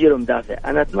الشباب ما يجيله مدافع،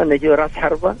 أنا أتمنى يجيله رأس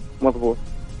حربة مضبوط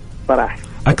صراحة.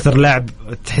 أكثر لاعب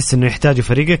تحس إنه يحتاجه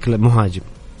فريقك مهاجم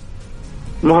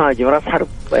راس حرب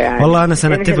يعني. والله أنا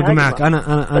سنتفق معك.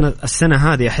 أنا السنة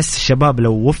هذه أحس الشباب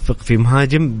لو وفق في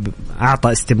مهاجم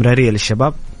أعطى استمرارية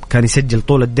للشباب كان يسجل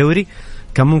طول الدوري،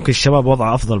 كان ممكن الشباب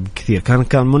وضعه أفضل بكثير،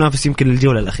 كان منافس يمكن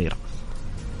للجولة الأخيرة.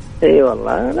 إيه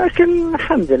والله، لكن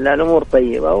الحمد لله الأمور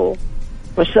طيبة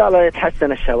وإن شاء الله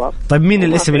يتحسن الشباب. طيب مين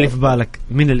الاسم اللي في بالك؟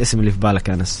 مين الاسم اللي في بالك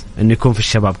أنس إنه يكون في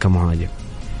الشباب كمهاجم؟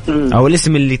 أو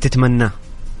الاسم اللي تتمناه؟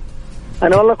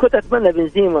 أنا والله كنت أتمنى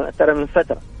بنزيما ترى من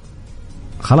فترة،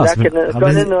 خلاص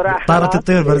طارت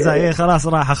الطيور برزاية، خلاص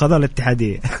راح أخذوا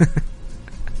الاتحادية.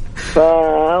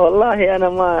 فوالله أنا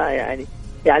ما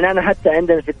يعني أنا حتى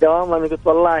عندنا في الدوام أنا قلت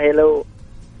والله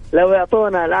لو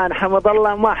يعطونا الآن حمد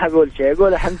الله ما حقول شيء،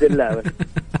 أقول الحمد لله بس.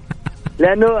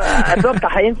 لأنه أتوقع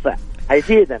حينفع،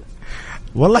 حيفيدنا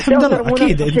والله. حمد الله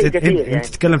أكيد. أنت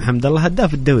تتكلم حمد الله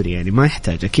هداف الدوري يعني ما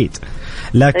يحتاج أكيد،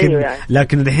 لكن أيوة يعني.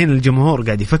 لكن الحين الجمهور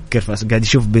قاعد يفكر قاعد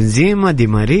يشوف بنزيما، دي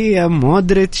ماريا،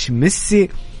 مودريتش، ميسي،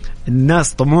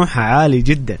 الناس طموحها عالي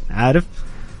جدا، عارف.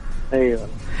 أيوة.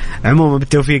 عموما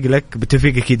بالتوفيق لك،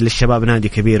 بالتوفيق أكيد للشباب، نادي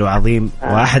كبير وعظيم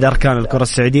وأحد أركان الكرة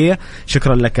السعودية.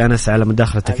 شكرا لك أنس على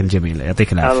مداخلتك الجميلة،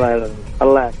 يعطيك العافية.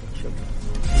 الله يعافيك.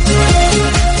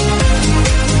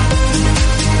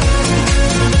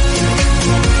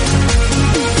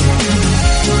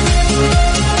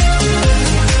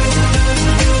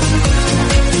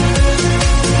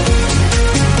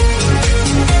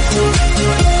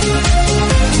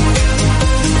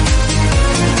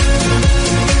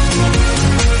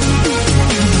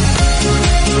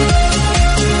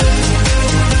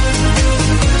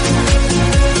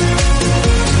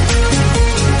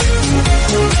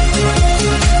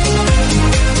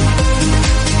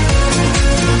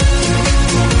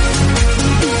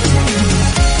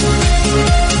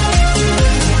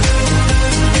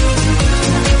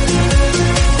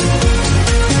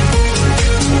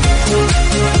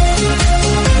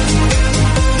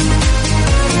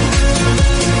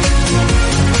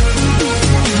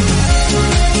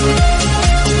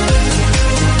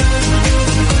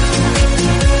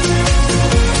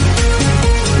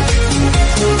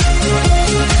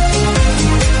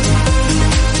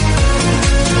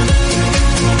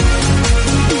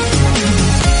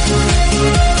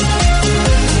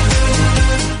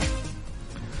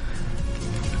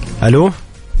 ألو.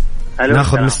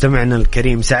 ناخذ مستمعنا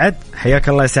الكريم سعد. حياك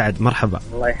الله يا سعد. مرحبا.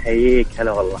 الله يحييك.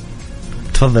 هلا والله.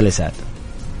 تفضل يا سعد.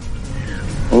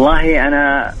 والله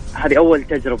أنا هذه أول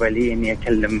تجربة لي إني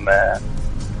أكلم،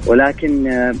 ولكن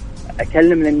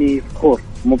أكلم لأني فخور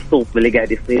مبسوط باللي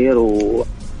قاعد يصير،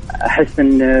 وأحس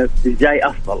إن الجاي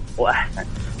أفضل وأحسن.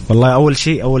 والله أول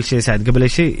شيء سعد، قبل أي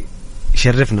شيء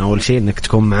شرفنا أول شيء إنك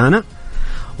تكون معنا،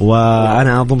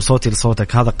 وأنا أضم صوتي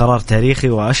لصوتك. هذا قرار تاريخي،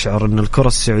 وأشعر أن الكرة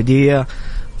السعودية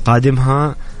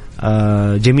قادمها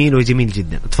جميل وجميل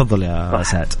جدا. تفضل يا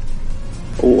سعد.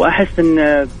 وأحس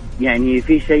أن يعني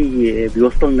في شيء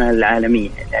بيوصلنا للعالمية،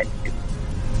 يعني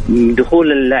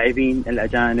دخول اللاعبين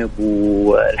الأجانب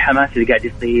والحماس اللي قاعد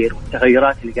يصير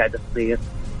والتغيرات اللي قاعدة تصير،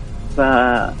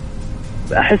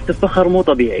 فأحس بفخر مو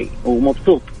طبيعي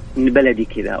ومبسوط من بلدي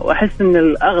كذا. وأحس أن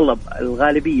الأغلب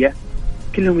الغالبية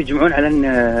كلهم يجمعون على أن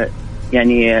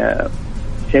يعني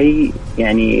شيء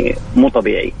يعني مو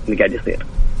طبيعي اللي قاعد يصير.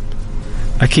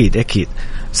 أكيد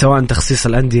سواء تخصيص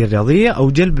الأندية الرياضية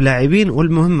أو جلب لاعبين،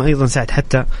 والمهم أيضا ساعد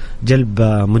حتى جلب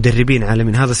مدربين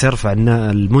عالمين. هذا سيرفع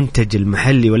المنتج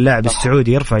المحلي، واللاعب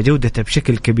السعودي يرفع جودته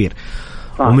بشكل كبير.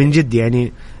 ومن جد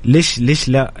يعني ليش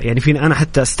لا يعني فينا. أنا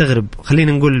حتى أستغرب،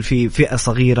 خلينا نقول في فئة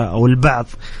صغيرة أو البعض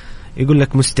يقول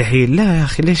لك مستحيل. لا يا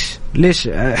أخي، ليش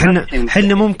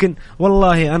حنا ممكن.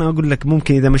 والله أنا أقول لك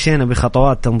ممكن إذا مشينا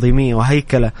بخطوات تنظيمية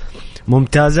وهيكلة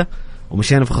ممتازة،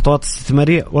 ومشينا في خطوات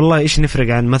استثمارية، والله إيش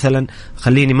نفرق عن مثلا،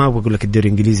 خليني ما بقول لك الدوري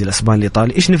الإنجليزي، الأسباني،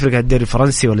 الإيطالي، إيش نفرق عن الدوري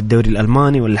الفرنسي ولا الدوري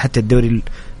الألماني ولا حتى الدوري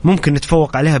ممكن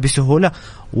نتفوق عليها بسهولة،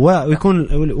 ويكون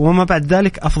وما بعد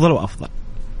ذلك أفضل وأفضل.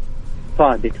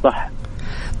 صادق صح.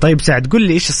 طيب سعد، قل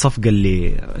لي إيش الصفقة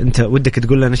اللي أنت ودك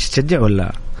تقول لنا تشجع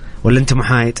ولا أنت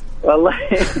محايد؟ والله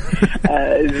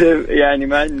يعني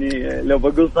مع إني لو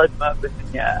بقول صدمة، بس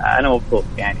أنا مبسوط.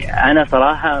 يعني أنا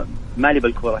صراحة مالي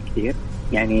بالكورة كثير،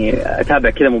 يعني أتابع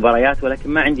كذا مباريات، ولكن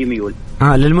ما عندي ميول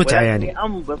للمتعة يعني.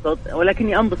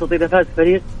 ولكني أنبسط إذا فاز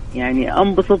فريق، يعني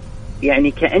أنبسط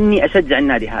يعني كأني أشجع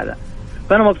النادي هذا.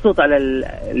 فأنا مبسوط على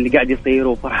اللي قاعد يصير،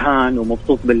 وفرحان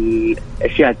ومبسوط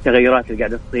بالأشياء التغيرات اللي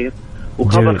قاعدة تصير.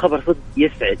 خبر صدق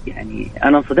يسعد. يعني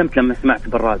أنا انصدمت لما سمعت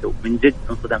بالراديو، من جد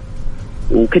انصدمت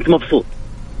وكنت مبسوط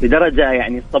لدرجة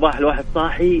يعني الصباح الواحد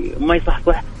صاحي ما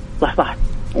يصحصح صح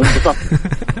وانبسطت.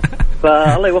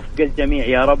 فالله يوفق الجميع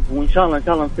يا رب، وإن شاء الله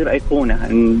نصير أيقونة،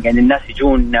 يعني الناس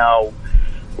يجونا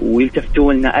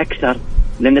ويلتفتوا لنا أكثر،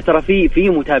 لأن ترى في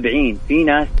متابعين، في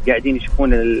ناس قاعدين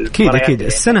يشوفون أكيد.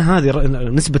 السنة هذه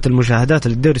نسبة المشاهدات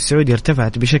للدوري السعودي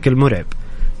ارتفعت بشكل مرعب.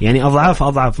 يعني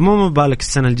أضعاف ما بالك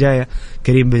السنة الجاية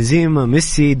كريم بنزيما،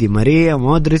 ميسي، دي ماريا،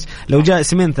 مودريتش، لو جاء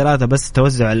اسمين ثلاثة بس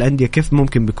توزع على الأندية كيف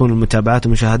ممكن بيكون المتابعات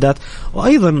والمشاهدات.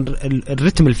 وأيضا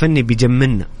الرتم الفني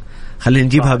بيجملنا، خلينا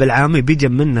نجيبها بالعامي،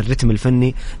 بيجملنا الرتم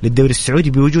الفني للدوري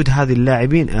السعودي بوجود هذه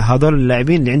اللاعبين، هذول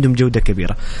اللاعبين اللي عندهم جودة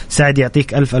كبيرة. سعد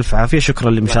يعطيك ألف عافية،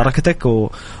 شكرا لمشاركتك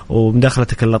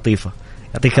ومداخلتك اللطيفة،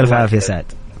 يعطيك ألف عافية سعد.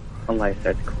 الله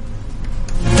يسعدكم.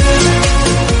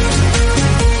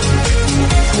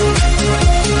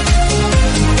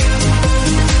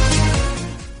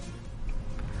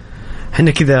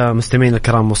 احنا كذا مستمعين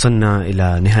الكرام وصلنا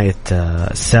إلى نهاية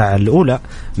الساعة الأولى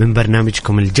من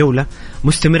برنامجكم الجولة.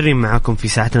 مستمرين معاكم في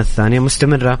ساعتنا الثانية،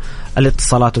 مستمرة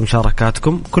الاتصالات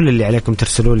ومشاركاتكم. كل اللي عليكم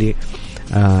ترسلوا لي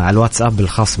على الواتساب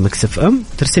الخاص ميكس اف ام،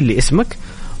 ترسل لي اسمك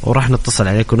وراح نتصل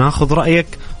عليك وناخذ رأيك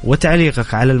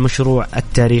وتعليقك على المشروع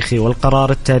التاريخي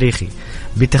والقرار التاريخي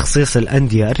بتخصيص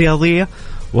الأندية الرياضية،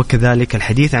 وكذلك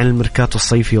الحديث عن الميركاتو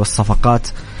الصيفي والصفقات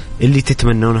اللي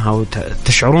تتمنونها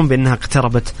وتشعرون بأنها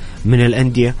اقتربت من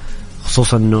الأندية،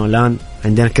 خصوصا أنه الآن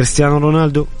عندنا كريستيانو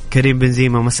رونالدو، كريم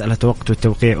بنزيما، مسألة وقت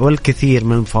والتوقيع، والكثير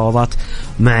من المفاوضات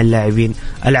مع اللاعبين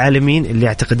العالميين اللي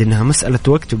أعتقد أنها مسألة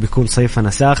وقت، وبيكون صيفنا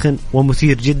ساخن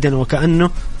ومثير جدا وكأنه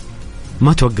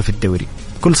ما توقف الدوري.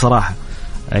 كل صراحة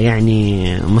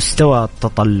يعني مستوى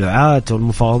التطلعات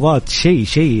والمفاوضات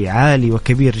شيء عالي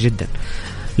وكبير جدا.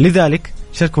 لذلك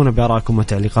شاركونا بآرائكم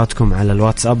وتعليقاتكم على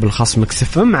الواتساب الخاص ميكس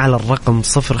اف ام على الرقم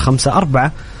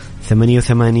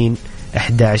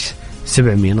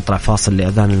 054-88-11-700. نطلع فاصل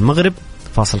لأذان المغرب،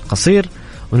 فاصل قصير،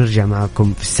 ونرجع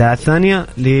معكم في الساعة الثانية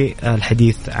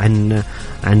للحديث عن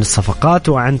الصفقات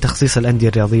وعن تخصيص الأندية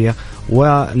الرياضية،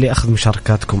 ولأخذ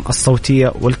مشاركاتكم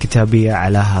الصوتية والكتابية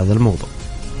على هذا الموضوع.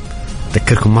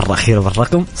 أذكركم مرة أخيرة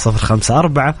بالرقم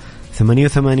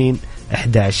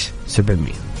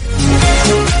 054-88-11-700.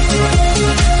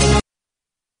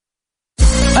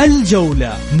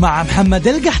 الجولة مع محمد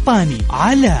القحطاني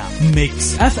على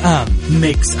ميكس اف ام.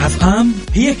 ميكس اف ام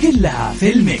هي كلها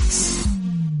في الميكس.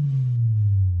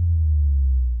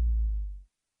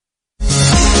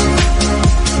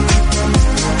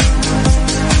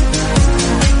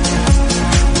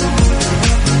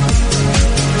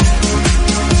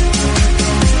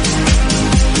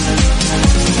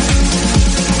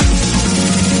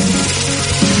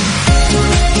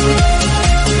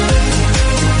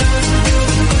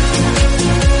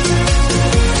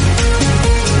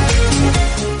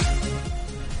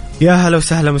 يا هلا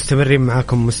وسهلا، مستمرين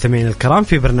معاكم مستمعين الكرام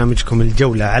في برنامجكم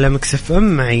الجولة على ميكس اف ام،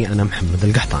 معي أنا محمد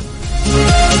القحطان.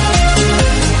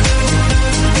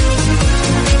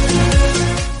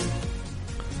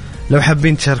 لو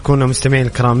حابين تشاركونا مستمعين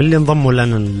الكرام اللي انضموا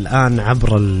لنا الآن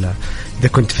عبر إذا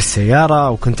كنت في السيارة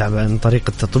أو كنت عن طريق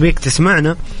التطبيق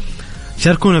تسمعنا،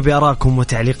 شاركونا بآرائكم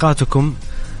وتعليقاتكم.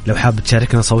 لو حاب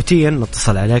تشاركنا صوتيا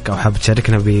نتصل عليك، أو حاب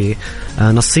تشاركنا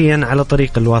بنصيا على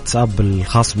طريق الواتساب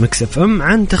الخاص بميكس اف ام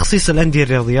عن تخصيص الأندية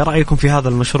الرياضية، رأيكم في هذا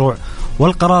المشروع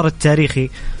والقرار التاريخي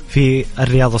في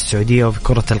الرياضة السعودية وفي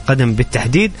كرة القدم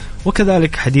بالتحديد،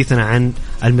 وكذلك حديثنا عن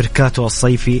الميركاتو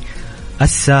الصيفي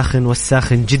الساخن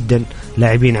والساخن جدا.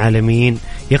 لاعبين عالميين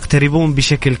يقتربون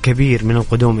بشكل كبير من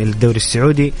القدوم إلى الدوري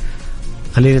السعودي.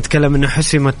 خلينا نتكلم أنه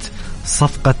حسمت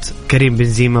صفقة كريم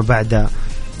بنزيما بعد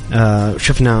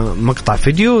شفنا مقطع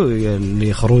فيديو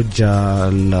لخروج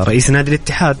رئيس نادي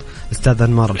الاتحاد الأستاذ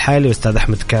أنمار الحالي والأستاذ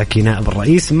أحمد كاكي نائب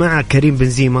الرئيس مع كريم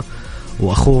بنزيما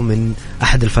وأخوه من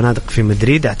أحد الفنادق في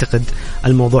مدريد. أعتقد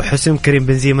الموضوع حسم، كريم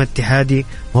بنزيما اتحادي،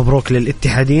 مبروك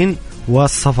للاتحادين،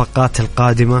 والصفقات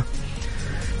القادمة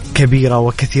كبيرة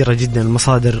وكثيرة جدا.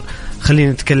 المصادر،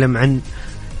 خلينا نتكلم عن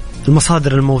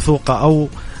المصادر الموثوقة أو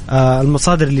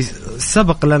المصادر اللي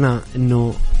سبق لنا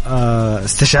أنه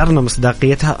استشعرنا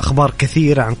مصداقيتها، أخبار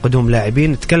كثيرة عن قدوم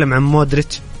لاعبين. نتكلم عن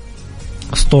مودريتش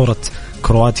أسطورة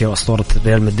كرواتيا وأسطورة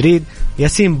ريال مدريد،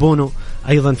 ياسين بونو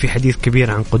أيضا في حديث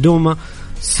كبير عن قدومه،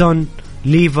 سون،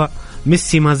 ليفا،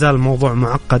 ميسي ما زال موضوع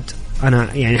معقد.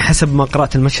 أنا يعني حسب ما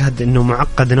قرأت المشهد أنه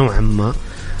معقد نوعا ما.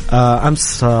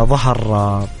 أمس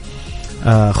ظهر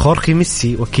خورخي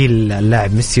ميسي وكيل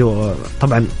اللاعب ميسي،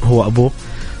 طبعا هو أبوه،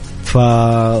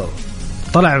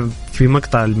 فطلع في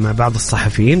مقطع مع بعض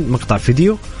الصحفيين، مقطع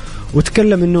فيديو،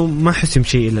 وتكلم انه ما حسم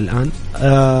شيء الى الان.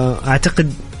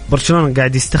 اعتقد برشلونة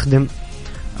قاعد يستخدم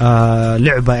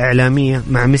لعبة اعلامية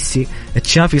مع ميسي.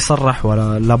 تشافي صرح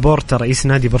ولا لابورتا رئيس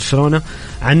نادي برشلونة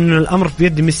عن انه الامر في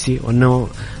يد ميسي، وانه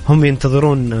هم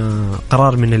ينتظرون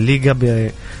قرار من الليغا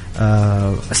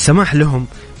بالسماح لهم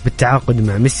بالتعاقد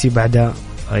مع ميسي بعد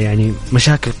يعني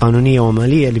مشاكل قانونية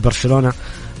ومالية لبرشلونة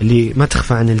اللي ما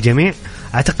تخفى عن الجميع.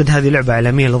 أعتقد هذه لعبة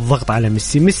إعلامية للضغط على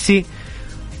ميسي.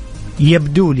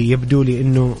 يبدو لي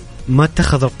إنه ما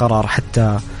اتخذ القرار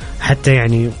حتى حتى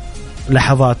يعني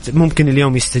لحظات ممكن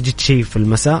اليوم يستجد شيء في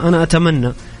المساء. أنا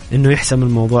أتمنى أنه يحسم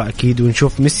الموضوع أكيد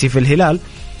ونشوف ميسي في الهلال،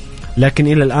 لكن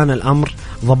إلى الآن الأمر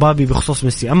ضبابي بخصوص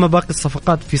ميسي. أما باقي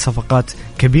الصفقات، في صفقات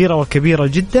كبيرة وكبيرة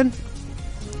جدا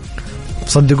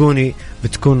صدقوني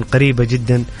بتكون قريبة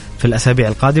جدا في الأسابيع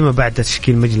القادمة بعد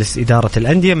تشكيل مجلس إدارة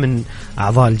الأندية من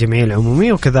أعضاء الجمعية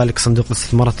العمومية وكذلك صندوق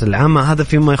الاستثمارات العامة. هذا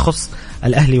فيما يخص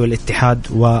الأهلي والاتحاد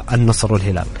والنصر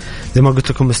والهلال. زي ما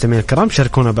قلت لكم مستمعين الكرام،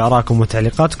 شاركونا بآرائكم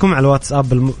وتعليقاتكم على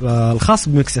الواتساب الخاص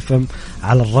بميكس اف ام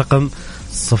على الرقم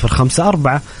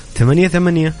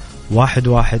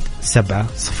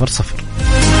 0548811700.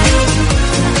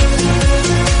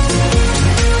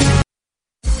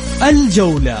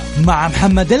 الجولة مع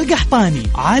محمد القحطاني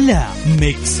على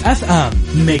ميكس اف ام.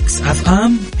 ميكس اف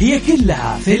ام هي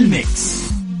كلها في الميكس.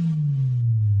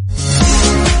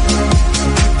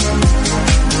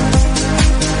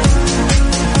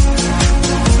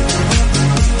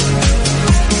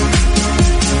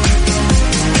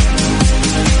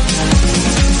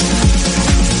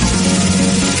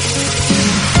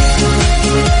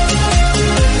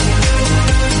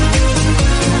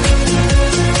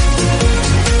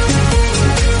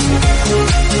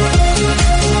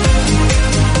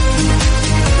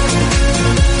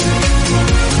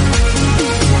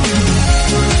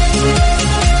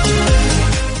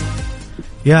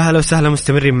 يا هلا وسهلا،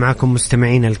 مستمرين معكم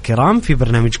مستمعين الكرام في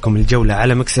برنامجكم الجولة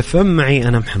على ميكس اف ام. معي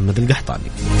أنا محمد القحطاني.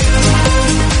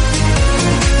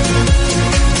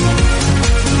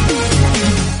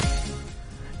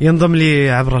 ينضم لي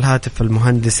عبر الهاتف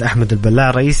المهندس أحمد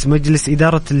البلاع رئيس مجلس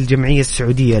إدارة الجمعية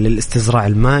السعودية للاستزراع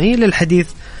المائي للحديث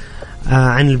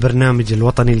عن البرنامج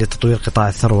الوطني لتطوير قطاع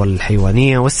الثروة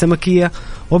الحيوانية والسمكية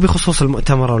وبخصوص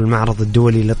المؤتمر والمعرض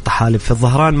الدولي للطحالب في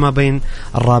الظهران ما بين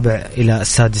 4 إلى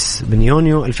 6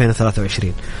 يونيو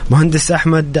 2023. مهندس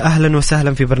أحمد، أهلا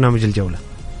وسهلا في برنامج الجولة.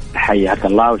 حياك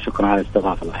الله وشكرا على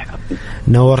الاستضافة. الله يحفظك.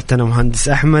 نورتنا مهندس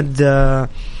أحمد.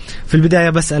 في البداية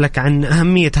بسألك عن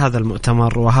أهمية هذا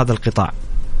المؤتمر وهذا القطاع.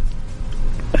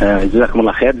 جزاكم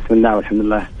الله خير. بسم الله والحمد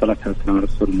لله والصلاة والسلام على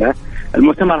رسول الله.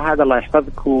 المؤتمر هذا الله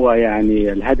يحفظك هو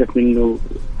يعني الهدف منه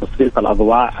تسليط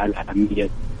الأضواء على أهمية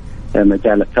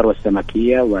مجال الثروة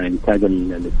السمكية وإنتاج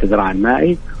الاستزراع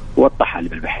المائي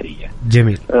والطحالب البحرية.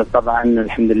 جميل. طبعا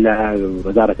الحمد لله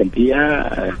وزارة البيئة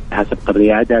حسب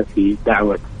الريادة في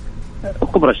دعوة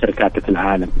كبرى الشركات في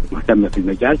العالم مهتمة في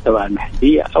المجال سواء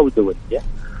محلية أو دولية،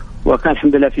 وكان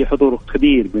الحمد لله في حضور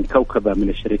كبير من كوكبة من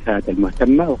الشركات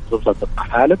المهتمة وخصوصا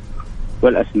الطحالب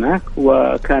والأسماك.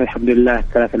 وكان الحمد لله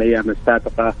 3 أيام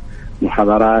السابقة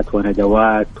محاضرات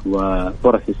وندوات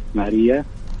وفرص استثمارية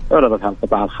عرضتها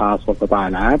القطاع الخاص والقطاع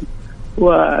العام،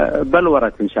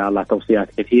 وبلورت إن شاء الله توصيات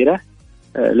كثيرة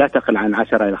لا تقل عن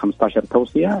 10 إلى 15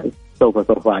 توصية سوف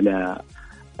ترفع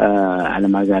على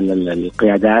ما قال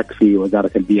القيادات في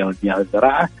وزارة البيئة والمياه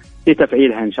والزراعة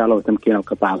لتفعيلها إن شاء الله وتمكين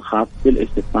القطاع الخاص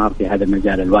بالاستثمار في هذا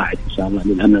المجال الواعد إن شاء الله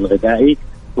للأمن الغذائي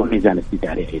والميزان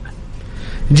التجاري أيضا.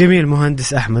 جميل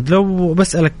مهندس أحمد. لو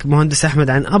بسألك مهندس أحمد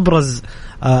عن أبرز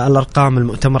الأرقام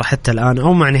المؤتمر حتى الآن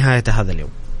أو مع نهاية هذا اليوم.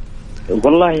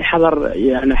 والله حضر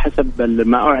يعني حسب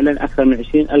ما أعلن أكثر من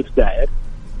 20,000 زائر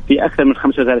في أكثر من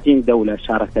 35 دولة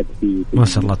شاركت في ما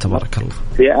شاء الله تبارك الله،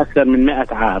 في أكثر من 100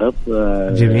 عارض.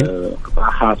 جميل. قطاع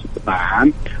خاص وقطاع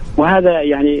عام، وهذا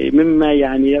يعني مما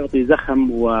يعني يعطي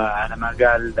زخم وعلى ما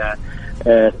قال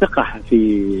ثقة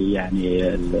في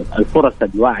يعني الفرص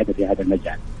الواعدة في هذا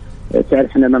المجال. تعرف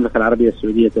احنا المملكة العربية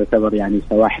السعودية تعتبر يعني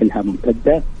سواحلها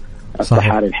ممتدة،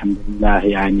 الصحاري الحمد لله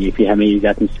يعني فيها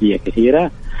ميزات نسبية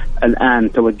كثيرة.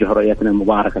 الآن توجه رؤيتنا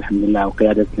المباركة الحمد لله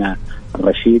وقيادتنا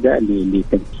الرشيدة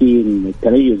لتمكين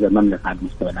تميز المملكة على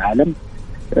مستوى العالم.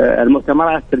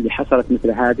 المؤتمرات اللي حصلت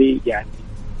مثل هذه يعني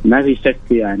ما في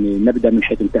شك يعني نبدأ من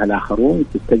حيث انتهى الآخرون،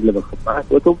 تستجلب الخطوات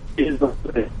وتبرز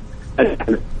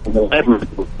غير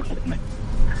محدود.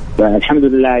 فالحمد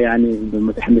لله يعني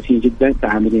متحمسين جدا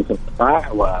كعاملين في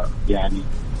القطاع، ويعني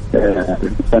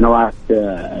السنوات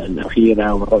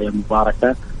الأخيرة والرؤية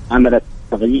المباركة عملت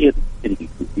تغيير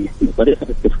في طريقة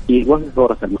التفكير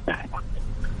وفرص المساعدة.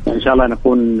 إن شاء الله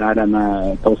نكون على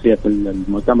ما توصية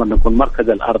المؤتمر نكون مركز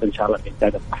الأرض إن شاء الله في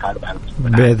إنتاج الطحالب على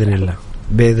مستوى بإذن الله.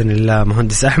 بإذن الله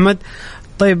مهندس أحمد.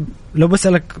 طيب لو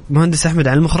بسألك مهندس أحمد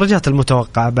عن المخرجات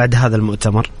المتوقعة بعد هذا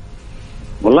المؤتمر.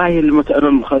 والله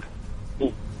المؤتمر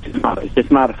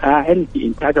استثمار فاعل في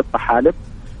إنتاج الطحالب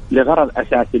لغرض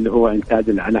أساسي اللي هو إنتاج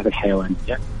العناصر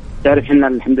الحيوانية. تعرف إحنا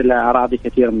الحمد لله أراضي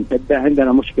كثيرة ممتدة،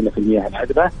 عندنا مشكلة في المياه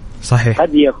العذبة. صحيح.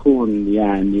 قد يكون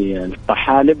يعني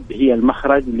الطحالب هي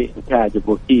المخرج لإنتاج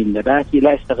بروتين نباتي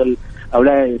لا يستغل أو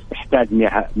لا يحتاج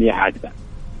مياه عذبة،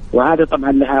 وهذا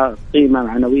طبعا لها قيمة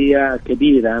معنوية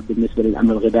كبيرة بالنسبة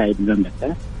للأمن الغذائي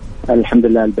بالمملكة. الحمد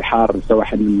لله البحار سوى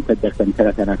حجم ممتد أكثر من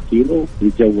 3000 كيلو في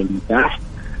الجو المتاح.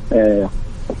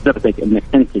 قدرتك أنك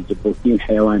تنتج بروتين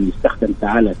حيواني يستخدم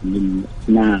كعلف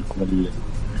للأسماك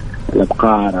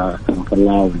والأبقار كما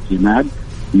الله والجماد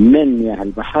من مياه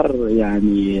البحر،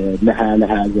 يعني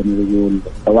لها زي ما نقول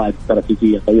فوائد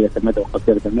استراتيجية طويلة المدى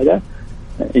وقصيرة المدى.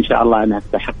 إن شاء الله أنها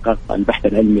تتحقق. البحث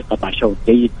العلمي قطع شوط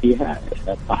جيد فيها.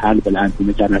 طالب الآن في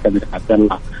مجال معتمد عبد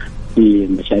الله في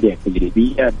مشاريع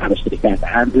تجريبية مع شركات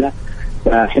عاملة.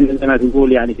 فإحنا زي ما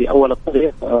تقول يعني في أول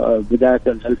الطريق، بداية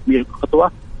 1100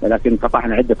 خطوة، ولكن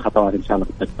قطعنا عدة خطوات إن شاء الله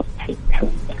بالطريق الصحيح.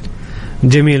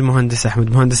 جميل مهندس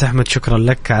أحمد، شكرا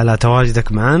لك على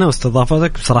تواجدك معنا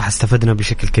واستضافتك. بصراحة استفدنا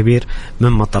بشكل كبير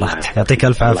مما طرحت. يعطيك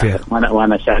ألف عافية.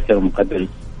 وأنا شاكر ومقدر.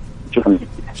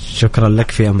 شكرا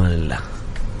لك، في أمان الله.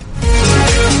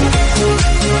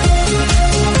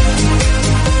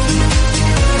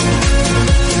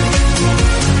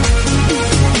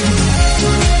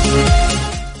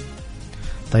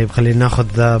 طيب خلينا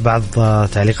ناخذ بعض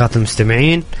تعليقات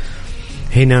المستمعين.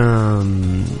 هنا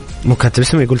مكاتب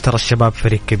اسمه يقول ترى الشباب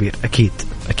فريق كبير.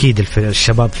 أكيد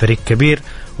الشباب فريق كبير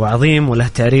وعظيم وله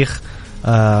تاريخ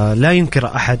لا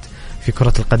ينكر أحد في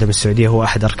كرة القدم السعودية. هو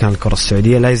أحد أركان الكرة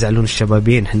السعودية. لا يزعلون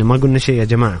الشبابين، احنا ما قلنا شيء يا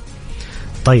جماعة.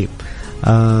 طيب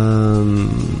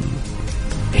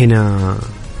هنا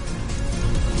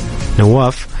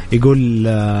نواف يقول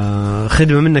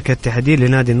خدمة منك اتحادية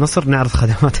لنادي النصر، نعرض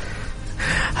خدمات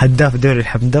هداف دوري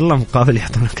الحمد لله مقابل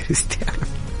يحطون كريستيانو.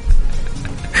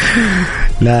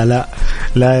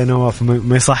 لا يا نواف،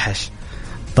 ما يصحش.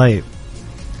 طيب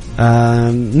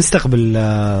نستقبل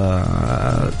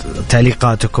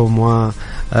تعليقاتكم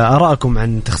وآراءكم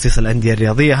عن تخصيص الأندية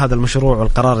الرياضية، هذا المشروع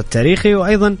والقرار التاريخي،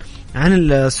 وأيضا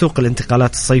عن سوق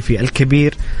الانتقالات الصيفي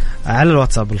الكبير على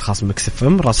الواتساب الخاص ميكس اف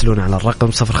ام. راسلونا على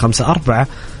الرقم 054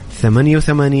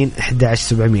 88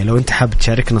 11700. لو انت حاب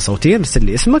تشاركنا صوتيا ارسل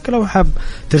لي اسمك، لو حاب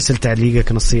ترسل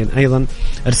تعليقك نصيا ايضا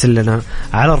ارسل لنا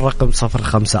على الرقم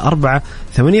 054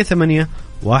 88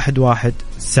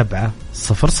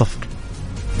 11700.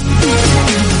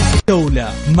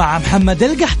 جولة مع محمد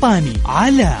القحطاني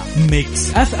على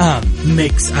ميكس اف ام.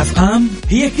 ميكس اف ام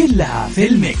هي كلها في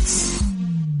الميكس.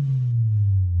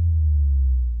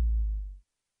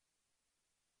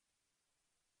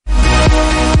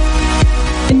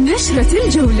 نشرة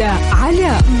الجولة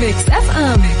على ميكس اف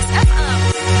ام.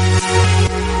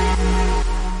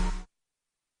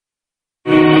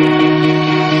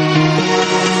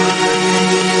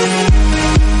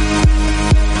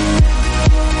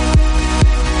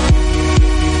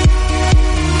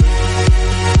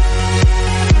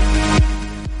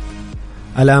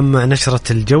 الآن مع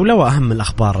نشرة الجولة وأهم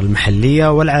الأخبار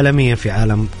المحلية والعالمية في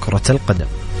عالم كرة القدم.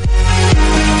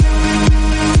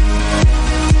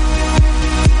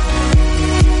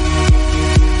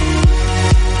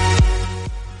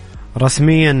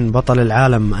 رسميا بطل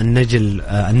العالم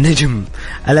النجم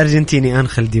الأرجنتيني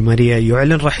أنخيل دي ماريا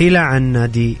يعلن رحيله عن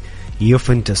نادي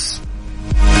يوفنتوس.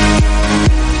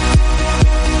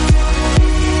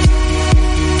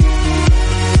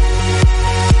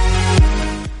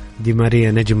 دي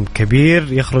ماريا نجم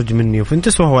كبير يخرج من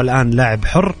يوفنتوس وهو الآن لاعب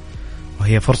حر،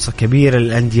 وهي فرصة كبيرة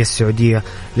للأندية السعودية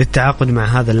للتعاقد مع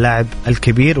هذا اللاعب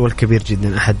الكبير والكبير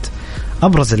جدا، أحد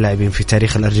أبرز اللاعبين في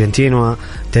تاريخ الأرجنتين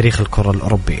وتاريخ الكرة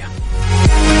الأوروبية.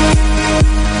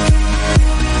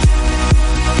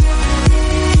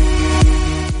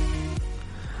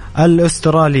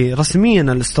 رسميا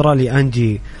الأسترالي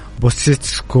أنجي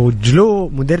بوستيتسكوجلو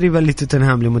مدربا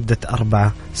لتوتنهام لمدة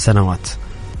 4 سنوات.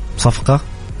 صفقة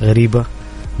غريبة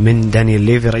من دانيال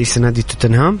ليفي رئيس نادي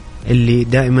توتنهام اللي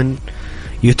دائما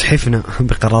يتحفنا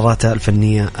بقراراته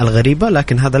الفنية الغريبة،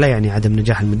 لكن هذا لا يعني عدم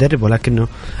نجاح المدرب، ولكنه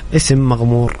اسم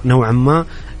مغمور نوعا ما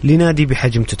لنادي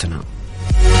بحجم توتنهام.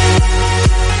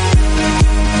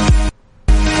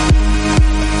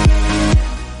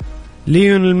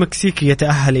 ليون المكسيكي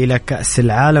يتأهل إلى كأس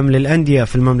العالم للأندية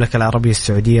في المملكة العربية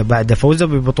السعودية بعد فوزه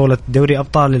ببطولة دوري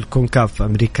أبطال الكونكاف في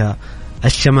أمريكا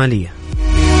الشمالية.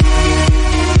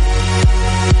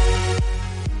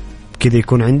 كذا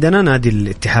يكون عندنا نادي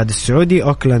الاتحاد السعودي،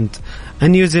 أوكلاند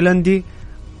النيوزيلندي،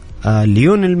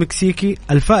 ليون المكسيكي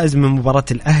الفائز من مباراة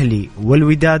الأهلي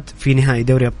والوداد في نهائي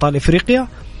دوري أبطال إفريقيا،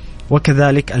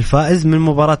 وكذلك الفائز من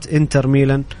مباراة إنتر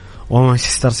ميلان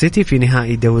ومانشستر سيتي في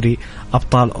نهائي دوري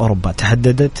أبطال أوروبا.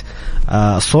 تحددت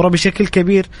الصورة بشكل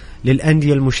كبير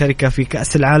للأندية المشاركة في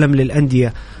كأس العالم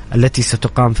للأندية التي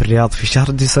ستقام في الرياض في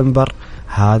شهر ديسمبر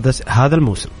هذا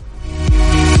الموسم.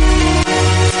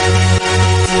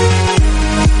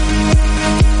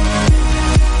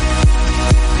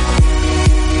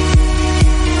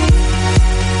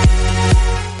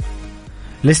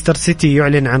 ليستر سيتي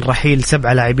يعلن عن رحيل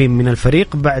 7 لاعبين من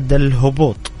الفريق بعد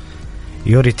الهبوط: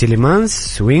 يوري تيليمانس،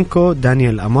 سوينكو،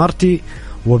 دانيال أمارتي،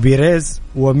 وبيريز،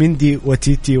 ومندي،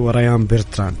 وتيتي، وريان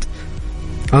بيرتراند.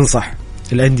 أنصح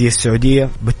الأندية السعودية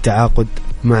بالتعاقد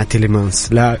مع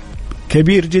تيليمانس، لا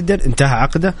كبير جدا، انتهى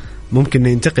عقده، ممكن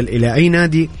ينتقل إلى أي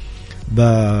نادي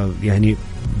يعني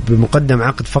بمقدم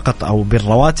عقد فقط أو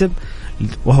بالرواتب،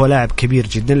 وهو لاعب كبير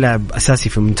جدا، لاعب أساسي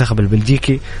في المنتخب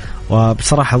البلجيكي،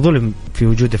 وبصراحة ظلم في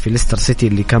وجوده في ليستر سيتي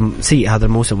اللي كان سيء هذا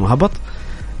الموسم وهبط.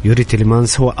 يوري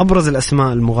تيليمانس هو أبرز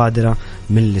الأسماء المغادرة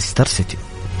من ليستر سيتي.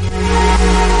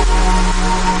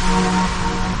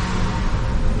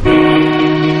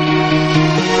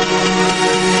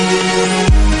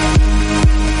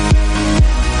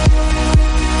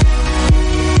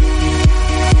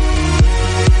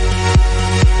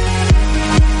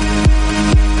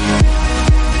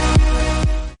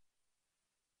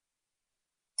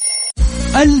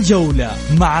 الجولة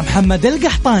مع محمد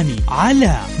القحطاني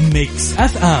على ميكس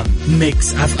اف ام.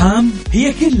 ميكس اف ام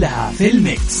هي كلها في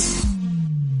الميكس.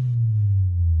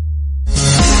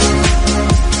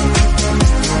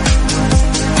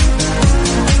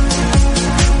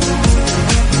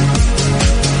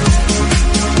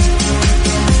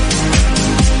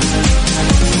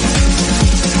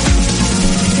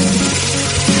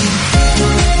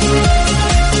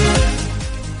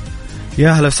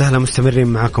 يا هلا وسهلا، مستمرين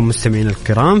معكم مستمعين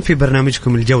الكرام في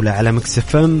برنامجكم الجولة على ميكس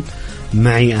اف ام،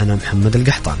 معي أنا محمد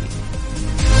القحطاني.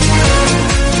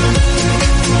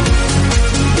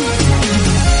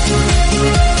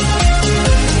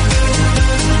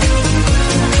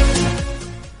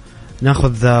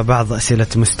 ناخذ بعض أسئلة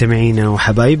مستمعينا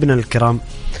وحبايبنا الكرام.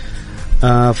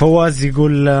 فواز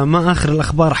يقول: ما آخر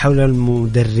الأخبار حول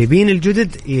المدربين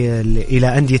الجدد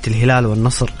إلى أندية الهلال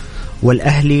والنصر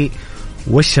والأهلي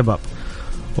والشباب؟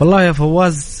 والله يا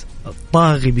فواز،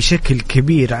 طاغي بشكل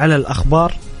كبير على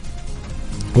الأخبار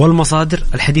والمصادر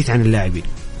الحديث عن اللاعبين،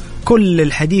 كل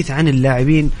الحديث عن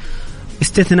اللاعبين،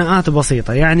 استثناءات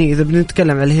بسيطة. يعني إذا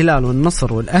بنتكلم عن الهلال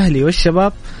والنصر والأهلي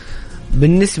والشباب،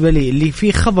 بالنسبة لي اللي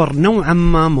فيه خبر نوعا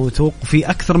ما موثوق في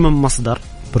أكثر من مصدر،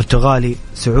 برتغالي،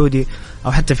 سعودي،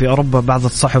 أو حتى في أوروبا بعض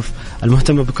الصحف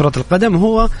المهتمة بكرة القدم،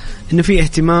 هو إنه في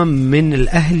اهتمام من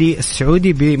الأهلي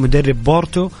السعودي بمدرب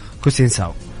بورتو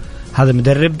كوسينساو. هذا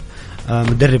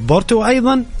مدرب بورتو.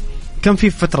 وأيضا كان في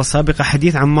فترة سابقة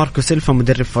حديث عن ماركو سيلفا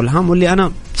مدرب فولهام، واللي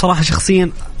أنا بصراحة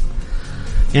شخصيا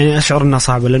يعني أشعر أنها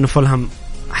صعبة، لأنه فولهام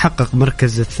حقق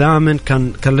مركز الثامن،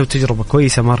 كان له تجربة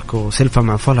كويسة ماركو سيلفا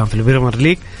مع فولهام في البريمير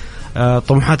ليج.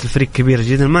 طموحات الفريق كبيرة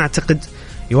جدا، ما أعتقد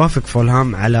يوافق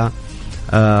فولهام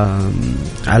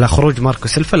على خروج ماركو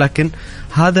سيلفا، لكن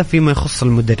هذا فيما يخص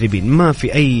المدربين. ما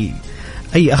في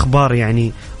أي أخبار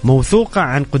يعني موثوقة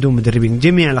عن قدوم مدربين،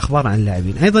 جميع الأخبار عن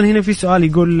اللاعبين. أيضا هنا في سؤال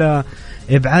يقول: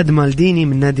 إبعاد مالديني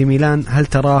من نادي ميلان، هل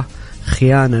تراه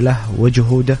خيانة له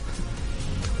وجهوده؟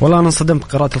 والله أنا انصدمت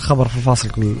قراءة الخبر في الفاصل،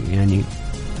 يعني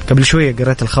قبل شوية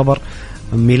قرأت الخبر،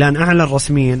 ميلان أعلن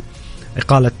رسميا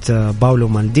إقالة باولو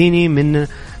مالديني من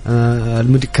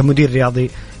كمدير رياضي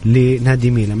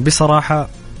لنادي ميلان. بصراحة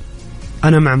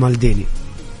أنا مع مالديني.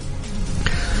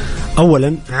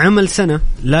 أولا، عمل سنة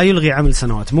لا يلغي عمل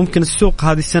سنوات. ممكن السوق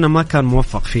هذه السنة ما كان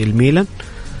موفق في الميلان،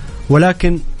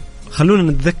 ولكن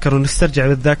خلونا نتذكر ونسترجع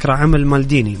بالذاكرة عمل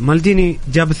مالديني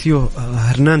جاب ثيو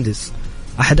هرنانديز،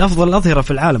 أحد أفضل الأظهرة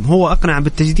في العالم، هو أقنع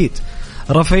بالتجديد.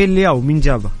 رافائيل لياو مين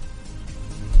جابه؟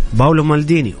 باولو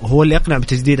مالديني، وهو اللي أقنع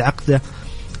بتجديد عقده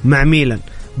مع ميلان.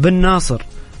 بن ناصر،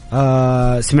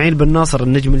 اسماعيل بن ناصر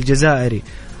النجم الجزائري،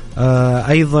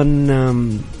 أيضا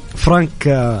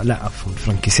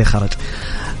فرانكيسي خرج.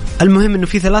 المهم انه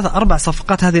في 3-4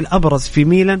 صفقات، هذه الابرز في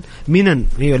ميلان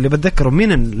ايوه اللي بتذكره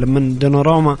ميلان لما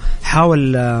دوناروما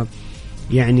حاول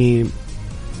يعني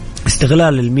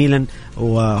استغلال الميلان،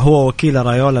 وهو وكيل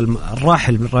رايولا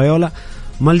الراحل من رايولا.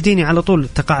 مالديني على طول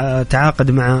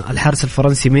تعاقد مع الحارس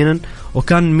الفرنسي ميلان،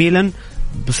 وكان ميلان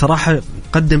بصراحة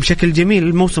قدم شكل جميل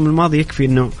الموسم الماضي، يكفي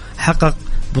انه حقق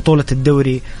بطولة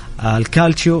الدوري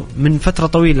الكالتشيو من فترة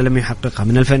طويلة لم يحققها،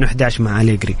 من 2011 مع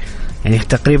أليغري، يعني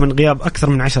تقريبا غياب أكثر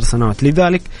من 10 سنوات.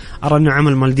 لذلك أرى أن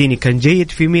عمل مالديني كان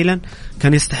جيد في ميلان،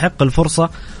 كان يستحق الفرصة.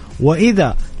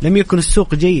 وإذا لم يكن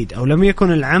السوق جيد أو لم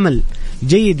يكن العمل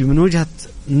جيد من وجهة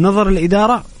نظر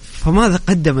الإدارة، فماذا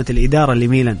قدمت الإدارة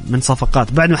لميلان من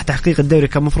صفقات؟ بعد ما تحقيق الدوري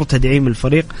كان مفروض تدعيم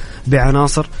الفريق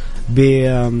بعناصر،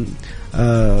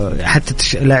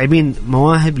 حتى لاعبين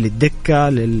مواهب للدكة،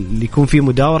 اللي يكون في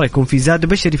مداورة، يكون في زاد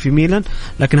بشري في ميلان،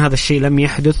 لكن هذا الشيء لم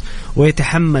يحدث.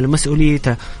 ويتحمل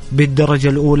مسؤوليته بالدرجة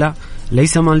الأولى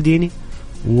ليس مالديني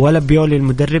ولا بيولي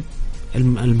المدرب،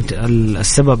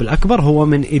 السبب الأكبر هو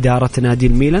من إدارة نادي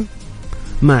الميلان.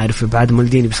 ما أعرف بعد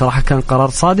مالديني بصراحة كان قرار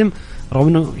صادم، رغم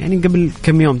أنه يعني قبل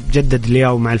كم يوم جدد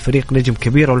لياو مع الفريق نجم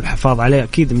كبير والحفاظ عليه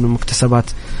أكيد من مكتسبات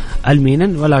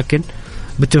الميلان، ولكن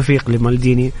بالتوفيق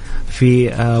لمالديني في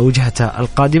وجهته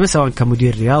القادمة سواء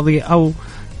كمدير رياضي أو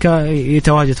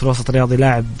يتواجد في الوسط الرياضي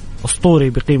لاعب أسطوري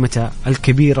بقيمته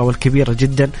الكبيرة والكبيرة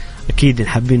جدا. أكيد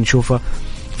حابين نشوفه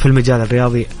في المجال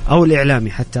الرياضي أو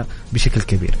الإعلامي حتى بشكل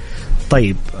كبير.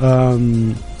 طيب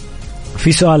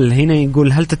في سؤال هنا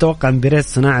يقول هل تتوقع أن بيريز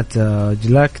صناعة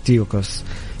جلاكتيوكوس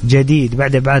جديد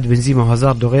بعد إبعاد بنزيما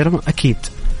وهازارد وغيرهم؟ أكيد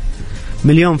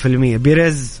 100%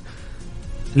 بيريز.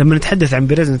 لما نتحدث عن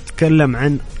بيريز نتكلم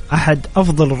عن أحد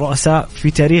أفضل الرؤساء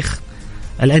في تاريخ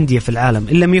الأندية في العالم،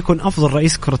 إن لم يكن أفضل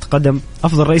رئيس كرة قدم،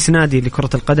 أفضل رئيس نادي لكرة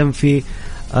القدم في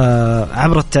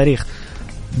عبر التاريخ.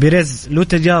 بيريز له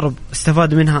تجارب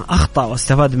استفاد منها، أخطأ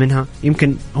واستفاد منها.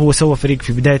 يمكن هو سوى فريق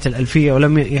في بداية الألفية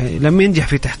ولم ينجح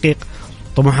في تحقيق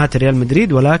طموحات ريال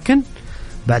مدريد، ولكن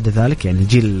بعد ذلك يعني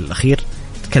الجيل الأخير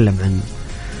تكلم عن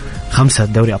 5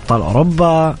 دوري أبطال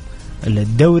أوروبا،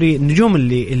 الدوري، النجوم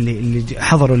اللي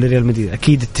حضروا لريال مدريد.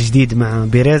 أكيد التجديد مع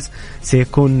بيريز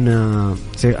سيكون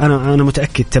أنا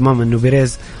متأكد تماما أنه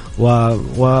بيريز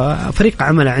وفريق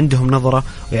عمله عندهم نظرة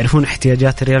ويعرفون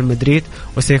احتياجات ريال مدريد،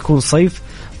 وسيكون صيف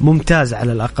ممتاز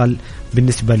على الأقل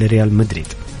بالنسبة لريال مدريد.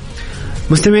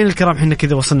 مستمعين الكرام، حنا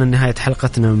كذا وصلنا لنهاية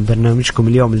حلقتنا من برنامجكم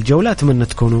اليوم الجولة. أتمنى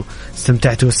تكونوا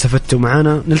استمتعتوا واستفدتوا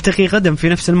معنا. نلتقي غدا في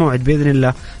نفس الموعد بإذن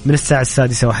الله من الساعة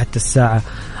 6 وحتى الساعة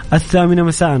 8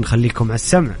 مساء. خليكم على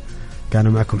السمع. كان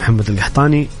معكم محمد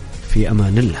القحطاني، في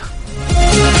أمان الله.